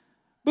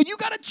 But you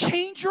got to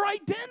change your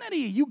identity.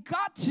 You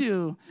got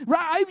to.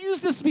 Right? I've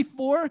used this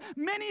before.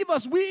 Many of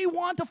us, we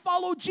want to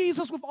follow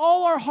Jesus with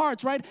all our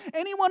hearts, right?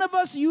 Any one of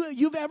us,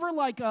 you've ever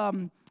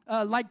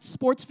liked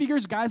sports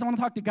figures? Guys, I want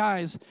to talk to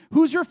guys.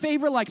 Who's your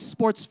favorite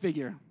sports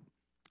figure?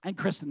 And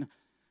Kristen,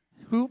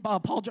 who?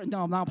 Paul George?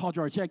 No, not Paul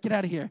George. Yeah, get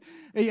out of here.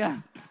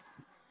 Yeah,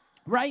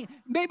 right?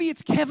 Maybe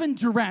it's Kevin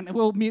Durant.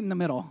 We'll meet in the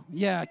middle.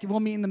 Yeah,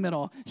 we'll meet in the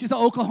middle. She's an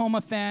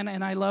Oklahoma fan,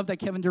 and I love that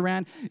Kevin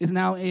Durant is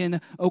now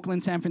in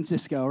Oakland, San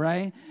Francisco,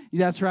 right?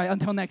 That's right.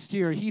 Until next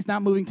year. He's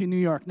not moving to New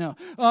York, no.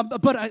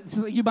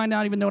 So you might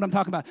not even know what I'm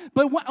talking about.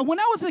 But when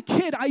I was a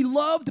kid, I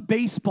loved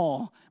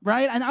baseball,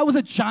 right? And I was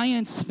a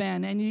Giants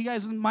fan, and you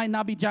guys might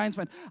not be Giants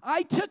fans.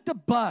 I took the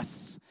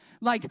bus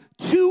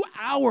 2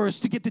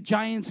 hours to get to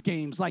Giants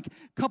games, a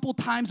couple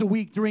times a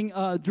week during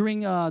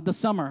the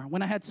summer.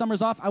 When I had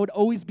summers off, I would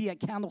always be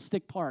at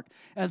Candlestick Park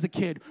as a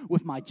kid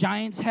with my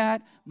Giants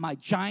hat, my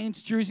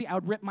Giants jersey. I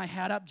would rip my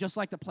hat up just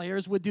like the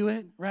players would do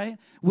it, right?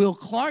 Will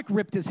Clark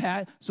ripped his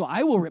hat, so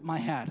I will rip my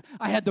hat.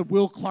 I had the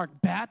Will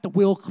Clark bat, the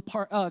Will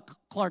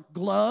Clark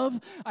glove.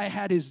 I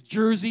had his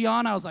jersey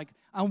on. I was like,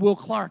 I'm Will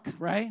Clark,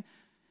 right?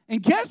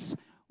 And guess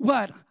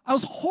what? I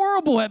was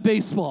horrible at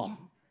baseball,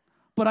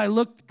 but I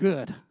looked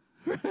good,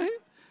 right?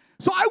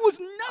 So I was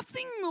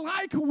nothing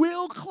like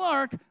Will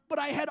Clark, but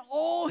I had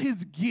all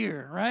his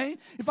gear, right?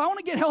 If I want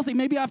to get healthy,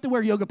 maybe I have to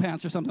wear yoga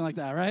pants or something like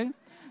that, right?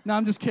 No,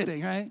 I'm just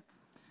kidding, right?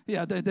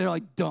 Yeah, they're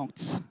like,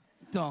 don't.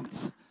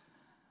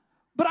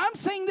 But I'm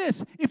saying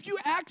this, if you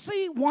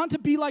actually want to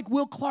be like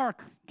Will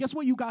Clark, guess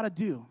what you got to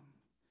do?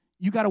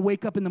 You got to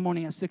wake up in the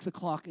morning at 6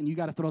 o'clock and you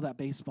got to throw that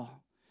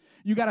baseball.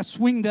 You got to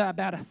swing that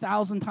bat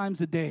 1,000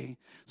 times a day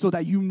so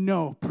that you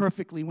know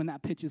perfectly when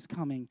that pitch is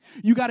coming.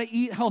 You got to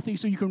eat healthy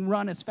so you can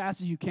run as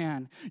fast as you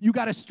can. You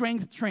got to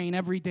strength train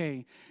every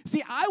day.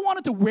 See, I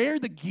wanted to wear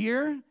the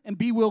gear and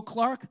be Will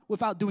Clark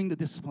without doing the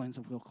disciplines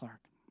of Will Clark,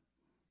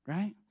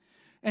 right?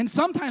 And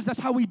sometimes that's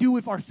how we do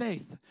with our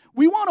faith.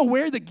 We want to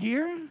wear the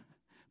gear,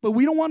 but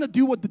we don't want to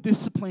do what the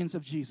disciplines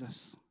of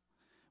Jesus.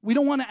 We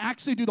don't want to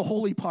actually do the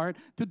holy part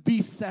to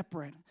be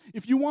separate.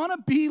 If you want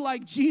to be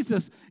like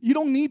Jesus, you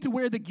don't need to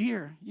wear the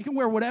gear. You can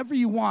wear whatever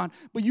you want,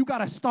 but you got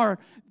to start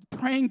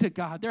praying to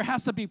God. There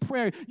has to be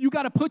prayer. You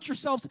got to put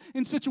yourselves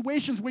in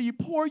situations where you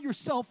pour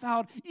yourself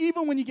out,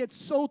 even when you get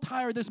so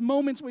tired. There's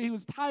moments where he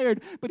was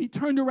tired, but he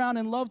turned around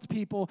and loved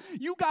people.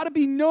 You got to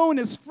be known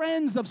as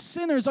friends of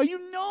sinners. Are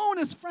you known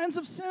as friends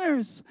of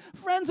sinners?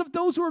 Friends of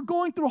those who are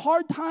going through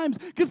hard times?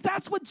 Because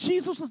that's what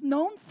Jesus was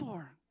known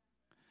for.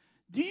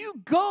 Do you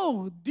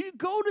go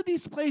to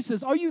these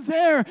places? Are you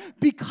there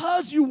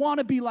because you want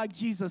to be like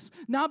Jesus?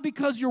 Not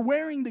because you're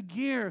wearing the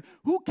gear.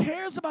 Who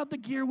cares about the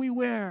gear we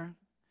wear?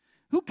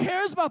 Who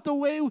cares about the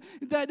way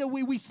that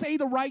we say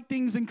the right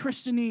things in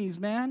Christianese,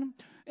 man?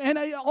 And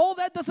all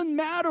that doesn't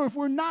matter if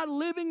we're not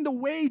living the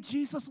way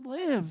Jesus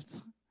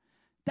lived.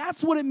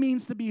 That's what it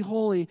means to be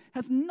holy. It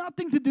has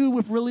nothing to do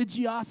with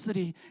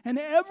religiosity and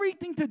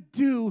everything to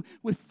do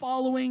with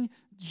following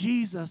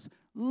Jesus.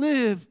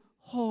 Live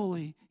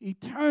holy.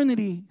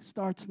 Eternity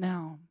starts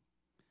now.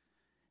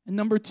 And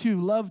number 2,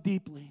 love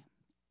deeply.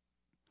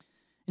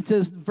 It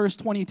says, verse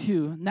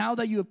 22, now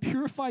that you have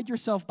purified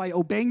yourself by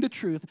obeying the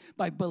truth,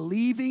 by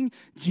believing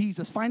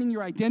Jesus, finding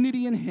your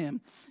identity in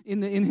him,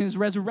 in his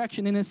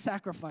resurrection, in his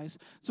sacrifice,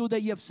 so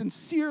that you have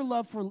sincere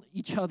love for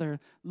each other.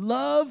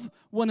 Love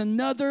one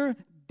another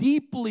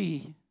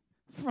deeply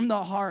from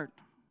the heart.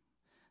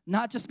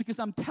 Not just because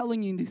I'm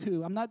telling you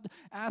to. I'm not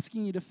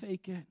asking you to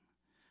fake it.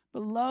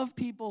 But love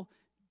people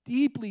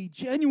deeply,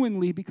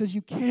 genuinely, because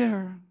you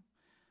care.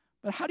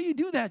 But how do you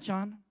do that,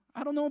 John?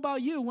 I don't know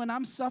about you. When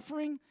I'm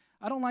suffering,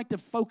 I don't like to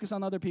focus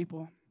on other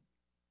people.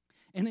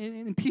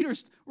 And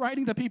Peter's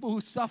writing to people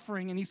who's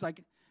suffering, and he's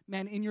like,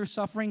 man, in your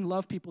suffering,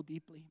 love people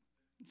deeply.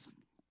 It's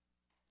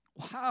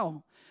like,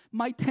 wow.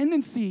 My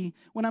tendency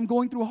when I'm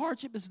going through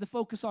hardship is to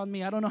focus on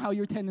me. I don't know how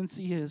your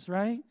tendency is,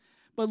 right?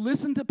 But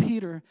listen to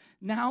Peter.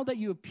 Now that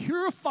you have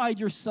purified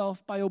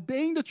yourself by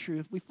obeying the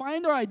truth, we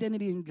find our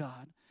identity in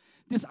God.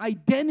 This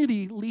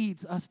identity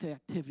leads us to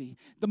activity.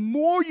 The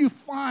more you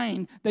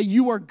find that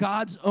you are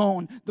God's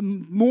own, the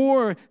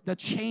more the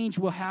change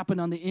will happen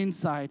on the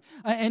inside.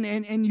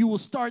 And you will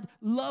start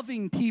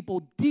loving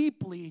people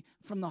deeply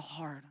from the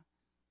heart.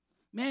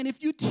 Man,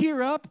 if you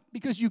tear up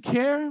because you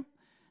care,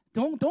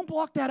 don't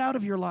block that out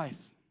of your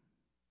life.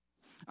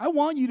 I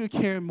want you to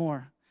care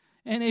more.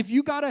 And if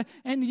you gotta,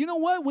 and you know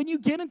what? When you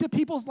get into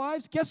people's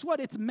lives, guess what?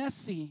 It's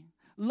messy.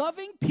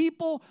 Loving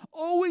people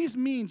always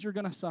means you're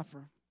gonna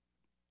suffer.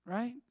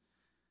 Right?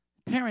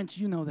 Parents,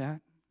 you know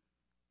that.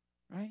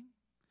 Right?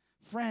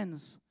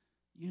 Friends,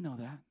 you know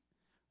that.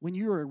 When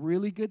you're a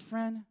really good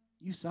friend,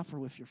 you suffer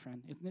with your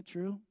friend. Isn't it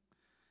true?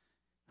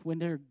 When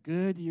they're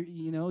good,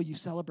 you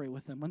celebrate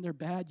with them. When they're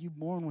bad, you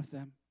mourn with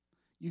them.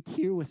 You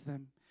tear with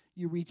them.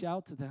 You reach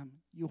out to them.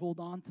 You hold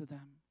on to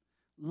them.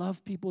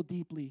 Love people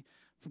deeply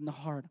from the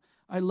heart.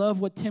 I love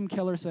what Tim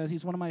Keller says.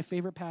 He's one of my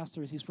favorite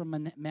pastors. He's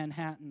from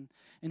Manhattan.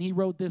 And he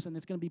wrote this, and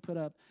it's going to be put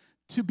up.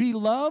 To be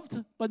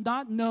loved but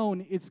not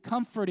known is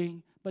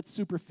comforting but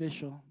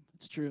superficial.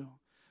 It's true.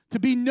 To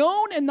be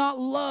known and not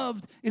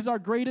loved is our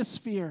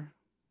greatest fear.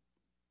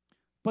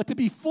 But to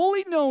be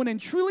fully known and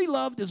truly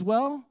loved as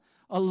well,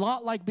 a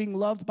lot like being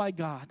loved by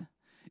God.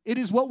 It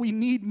is what we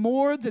need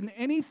more than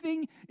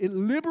anything. It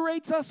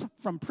liberates us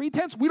from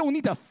pretense. We don't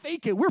need to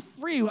fake it. We're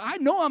free. I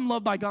know I'm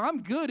loved by God.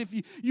 I'm good. If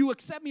you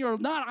accept me or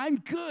not, I'm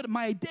good.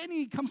 My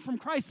identity comes from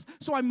Christ.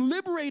 So I'm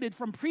liberated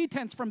from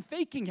pretense, from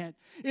faking it.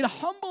 It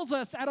humbles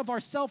us out of our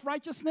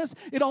self-righteousness.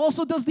 It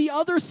also does the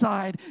other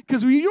side,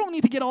 because you don't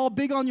need to get all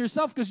big on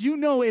yourself, because you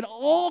know it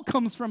all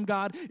comes from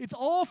God. It's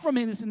all from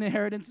his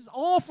inheritance. It's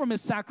all from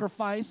his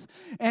sacrifice.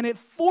 And it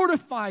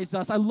fortifies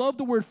us. I love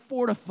the word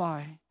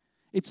fortify.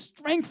 It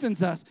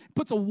strengthens us,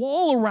 puts a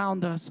wall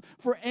around us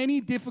for any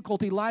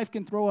difficulty life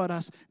can throw at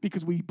us,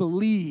 because we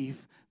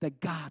believe that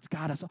God's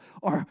got us.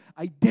 Our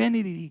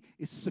identity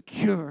is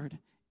secured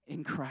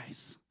in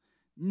Christ.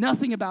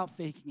 Nothing about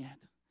faking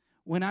it.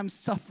 when I'm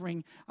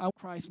suffering, I want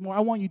Christ more.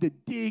 I want you to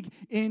dig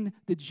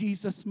into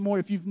Jesus more.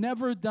 If you've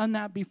never done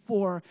that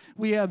before,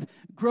 we have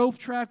Growth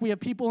Track. We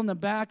have people in the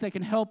back that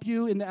can help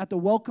you at the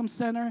Welcome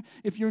Center.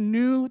 If you're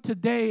new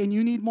today and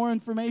you need more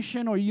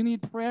information or you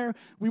need prayer,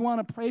 we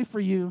want to pray for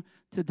you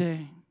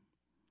today.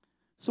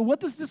 So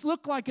what does this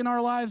look like in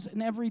our lives, in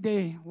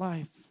everyday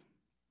life?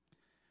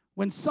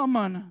 When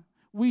someone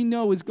we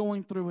know is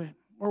going through it,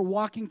 or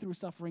walking through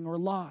suffering, or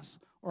loss,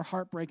 or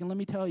heartbreak. And let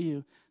me tell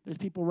you, there's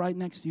people right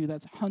next to you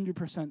that's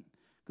 100%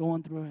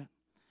 going through it.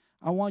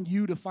 I want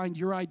you to find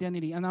your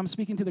identity. And I'm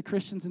speaking to the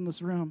Christians in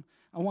this room.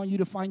 I want you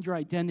to find your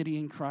identity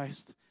in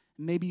Christ.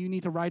 Maybe you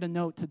need to write a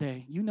note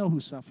today. You know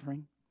who's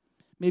suffering.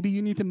 Maybe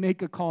you need to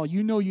make a call.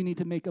 You know you need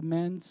to make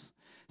amends.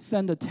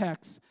 Send a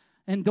text.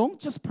 And don't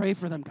just pray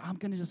for them. I'm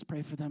going to just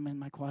pray for them in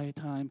my quiet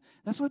time.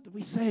 That's what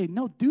we say.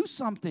 No, do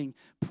something.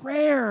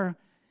 Prayer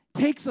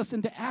takes us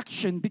into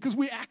action because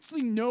we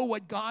actually know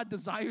what God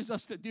desires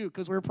us to do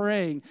because we're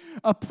praying.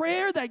 A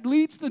prayer that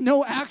leads to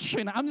no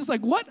action, I'm just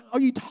like, what are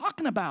you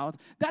talking about?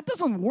 That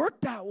doesn't work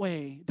that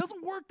way. It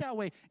doesn't work that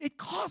way. It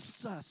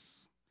costs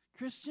us,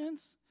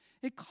 Christians.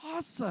 It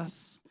costs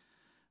us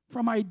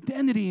from our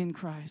identity in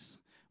Christ.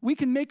 We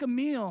can make a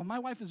meal. My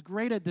wife is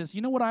great at this.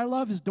 You know what I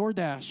love is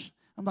DoorDash.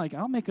 I'm like,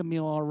 I'll make a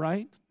meal all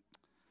right?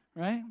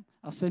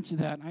 I'll send you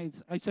that.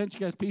 I sent you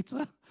guys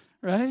pizza,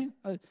 right?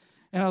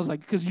 And I was like,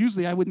 because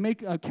usually I would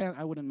make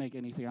I wouldn't make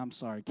anything. I'm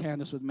sorry.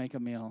 Candace would make a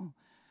meal.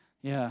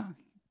 Yeah,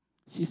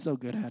 she's so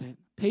good at it.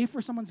 Pay for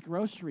someone's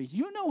groceries.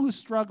 You know who's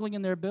struggling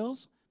in their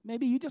bills?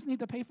 Maybe you just need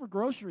to pay for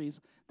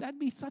groceries. That'd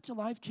be such a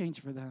life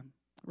change for them,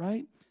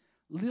 right?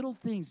 Little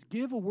things.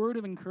 Give a word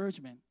of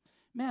encouragement.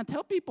 Man,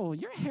 tell people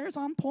your hair's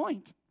on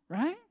point,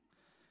 right?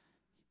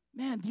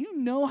 Man, do you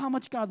know how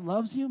much God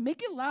loves you?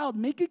 Make it loud.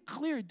 Make it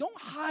clear. Don't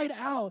hide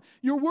out.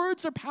 Your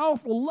words are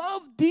powerful.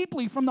 Love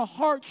deeply from the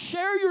heart.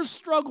 Share your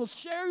struggles.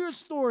 Share your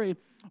story.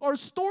 Our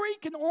story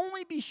can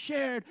only be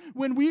shared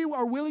when we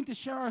are willing to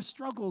share our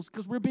struggles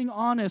because we're being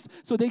honest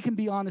so they can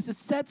be honest. It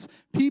sets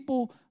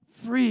people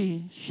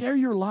free. Share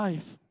your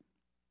life.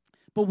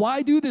 But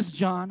why do this,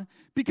 John?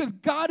 Because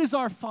God is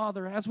our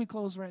Father, as we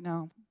close right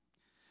now.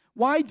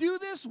 Why do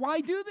this?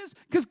 Why do this?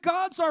 Because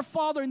God's our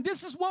Father, and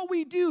this is what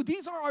we do.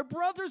 These are our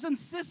brothers and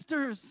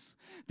sisters.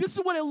 This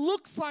is what it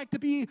looks like to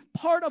be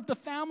part of the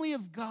family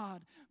of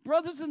God.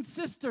 Brothers and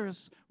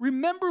sisters,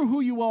 remember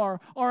who you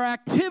are. Our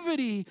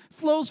activity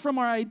flows from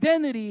our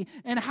identity,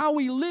 and how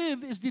we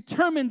live is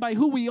determined by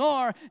who we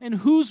are and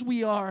whose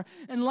we are.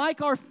 And like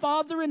our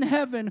Father in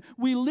heaven,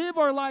 we live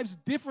our lives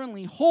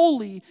differently,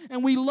 wholly,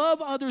 and we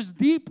love others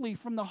deeply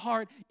from the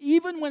heart,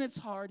 even when it's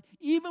hard,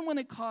 even when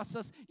it costs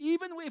us,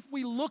 even if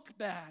we look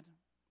bad.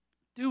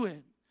 Do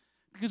it.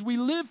 Because we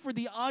live for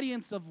the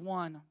audience of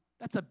one.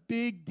 That's a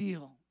big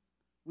deal.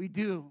 We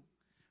do.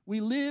 We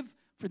live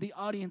for the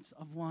audience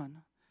of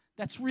one.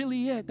 That's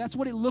really it. That's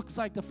what it looks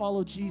like to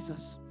follow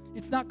Jesus.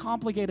 It's not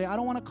complicated. I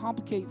don't want to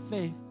complicate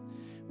faith.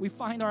 We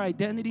find our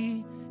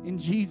identity in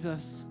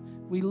Jesus.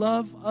 We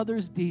love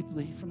others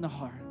deeply from the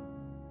heart.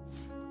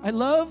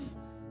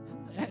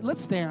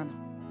 Let's stand.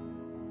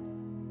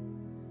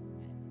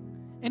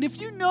 And if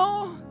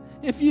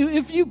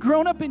you've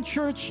grown up in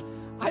church,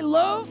 I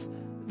love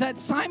that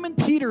Simon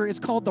Peter is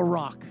called the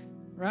Rock,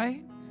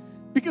 right?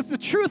 Because the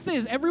truth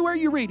is, everywhere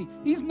you read,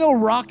 he's no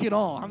rock at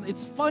all.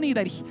 It's funny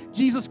that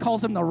Jesus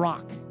calls him the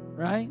Rock,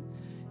 right?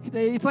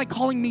 It's like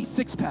calling me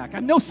six-pack.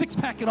 I'm no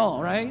six-pack at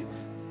all, right?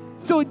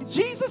 So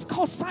Jesus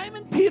calls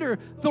Simon Peter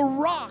the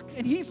Rock,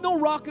 and he's no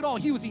rock at all.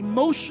 He was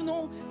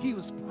emotional. He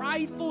was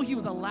prideful. He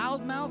was a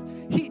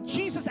loudmouth.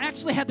 Jesus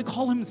actually had to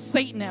call him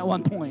Satan at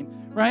one point,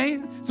 right?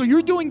 So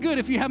you're doing good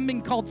if you haven't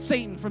been called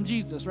Satan from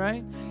Jesus,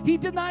 right? He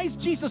denies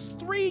Jesus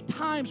 3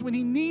 times when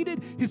he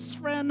needed his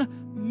friend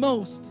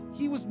most.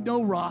 He was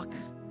no rock.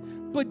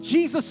 But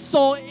Jesus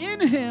saw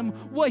in him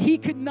what he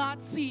could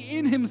not see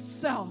in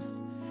himself.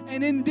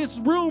 And in this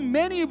room,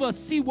 many of us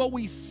see what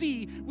we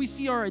see. We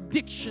see our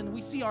addiction. We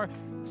see our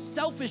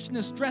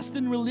selfishness dressed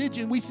in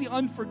religion. We see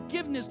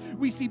unforgiveness.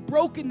 We see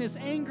brokenness,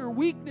 anger,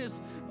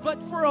 weakness.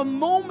 But for a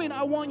moment,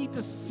 I want you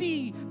to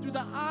see through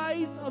the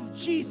eyes of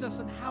Jesus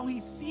and how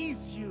he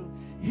sees you.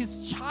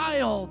 His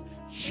child,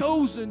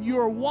 chosen, you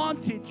are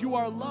wanted, you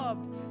are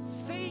loved.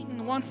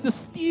 Satan wants to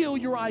steal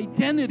your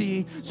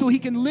identity so he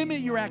can limit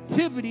your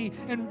activity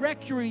and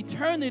wreck your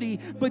eternity.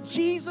 But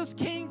Jesus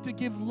came to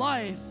give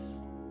life,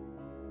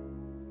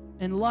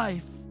 and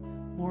life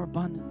more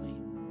abundantly.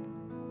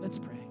 Let's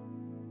pray.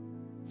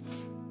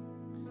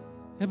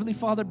 Heavenly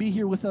Father, be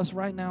here with us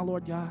right now,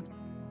 Lord God.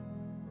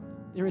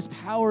 There is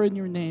power in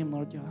your name,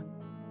 Lord God.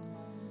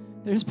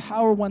 There's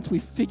power once we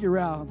figure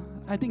out.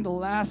 I think the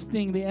last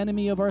thing the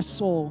enemy of our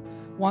soul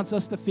wants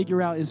us to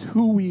figure out is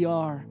who we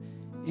are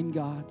in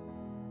God.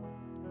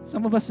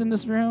 Some of us in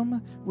this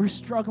room, we're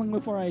struggling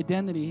with our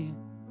identity,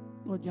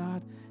 Lord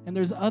God. And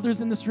there's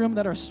others in this room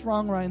that are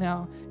strong right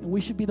now, and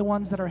we should be the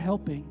ones that are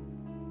helping.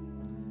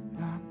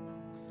 God,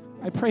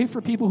 I pray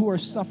for people who are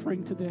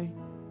suffering today.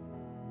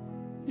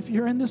 If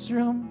you're in this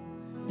room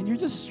and you're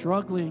just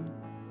struggling,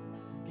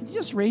 can you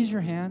just raise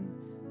your hand?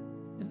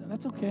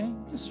 That's okay.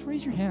 Just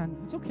raise your hand.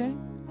 It's okay.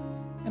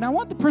 And I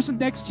want the person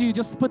next to you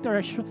just to put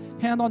their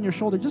hand on your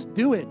shoulder. Just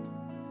do it.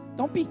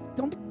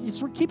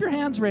 Just keep your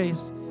hands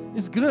raised.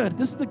 It's good.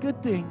 This is the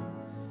good thing.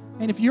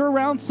 And if you're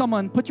around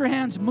someone, put your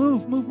hands,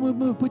 move.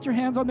 Put your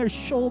hands on their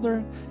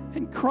shoulder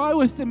and cry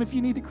with them if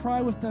you need to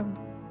cry with them.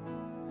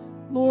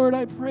 Lord,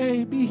 I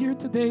pray, be here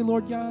today,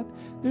 Lord God.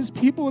 There's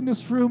people in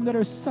this room that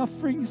are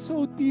suffering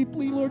so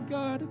deeply, Lord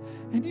God,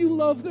 and you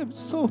love them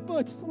so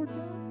much, Lord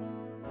God.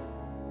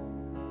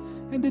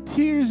 And the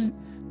tears,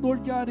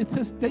 Lord God, it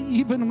says that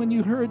even when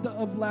you heard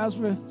of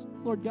Lazarus,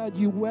 Lord God,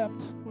 you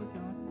wept, Lord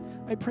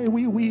God. I pray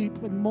we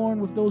weep and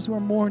mourn with those who are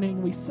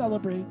mourning. We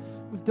celebrate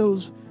with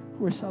those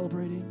who are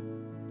celebrating.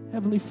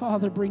 Heavenly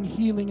Father, bring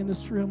healing in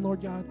this room, Lord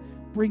God.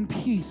 Bring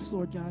peace,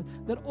 Lord God,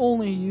 that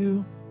only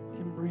you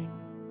can bring.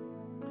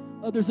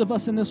 Others of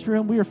us in this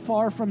room, we are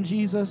far from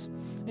Jesus,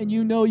 and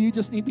you know you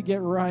just need to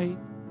get right.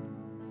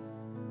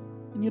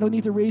 And you don't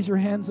need to raise your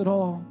hands at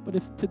all. But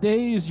if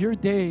today is your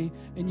day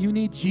and you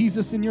need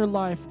Jesus in your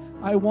life,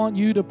 I want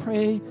you to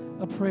pray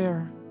a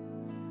prayer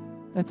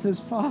that says,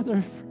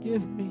 Father,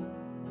 forgive me.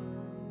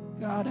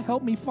 God,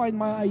 help me find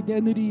my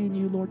identity in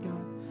you, Lord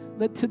God.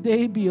 Let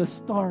today be a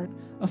start,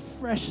 a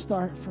fresh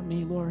start for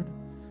me, Lord.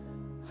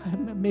 I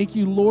make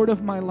you Lord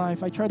of my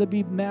life. I try to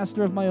be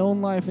master of my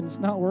own life, and it's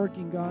not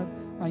working, God.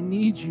 I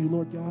need you,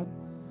 Lord God.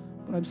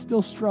 But I'm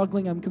still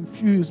struggling. I'm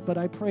confused. But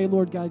I pray,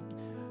 Lord God,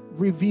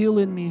 reveal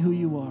in me who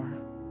you are.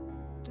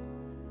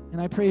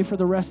 And I pray for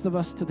the rest of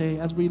us today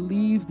as we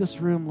leave this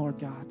room, Lord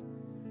God.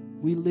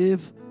 We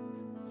live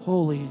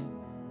holy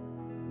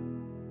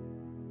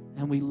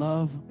and we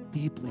love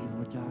deeply,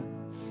 Lord God.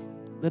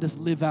 Let us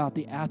live out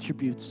the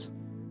attributes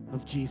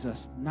of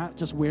Jesus, not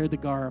just wear the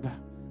garb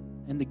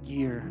and the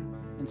gear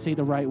and say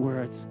the right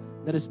words.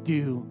 Let us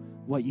do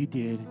what you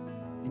did.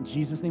 In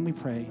Jesus' name we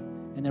pray.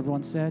 And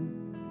everyone said,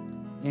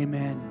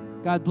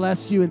 amen. God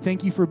bless you and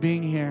thank you for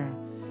being here.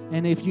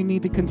 And if you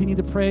need to continue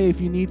to pray,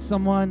 if you need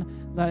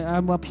someone,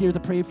 I'm up here to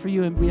pray for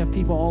you, and we have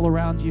people all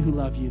around you who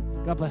love you.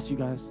 God bless you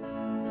guys.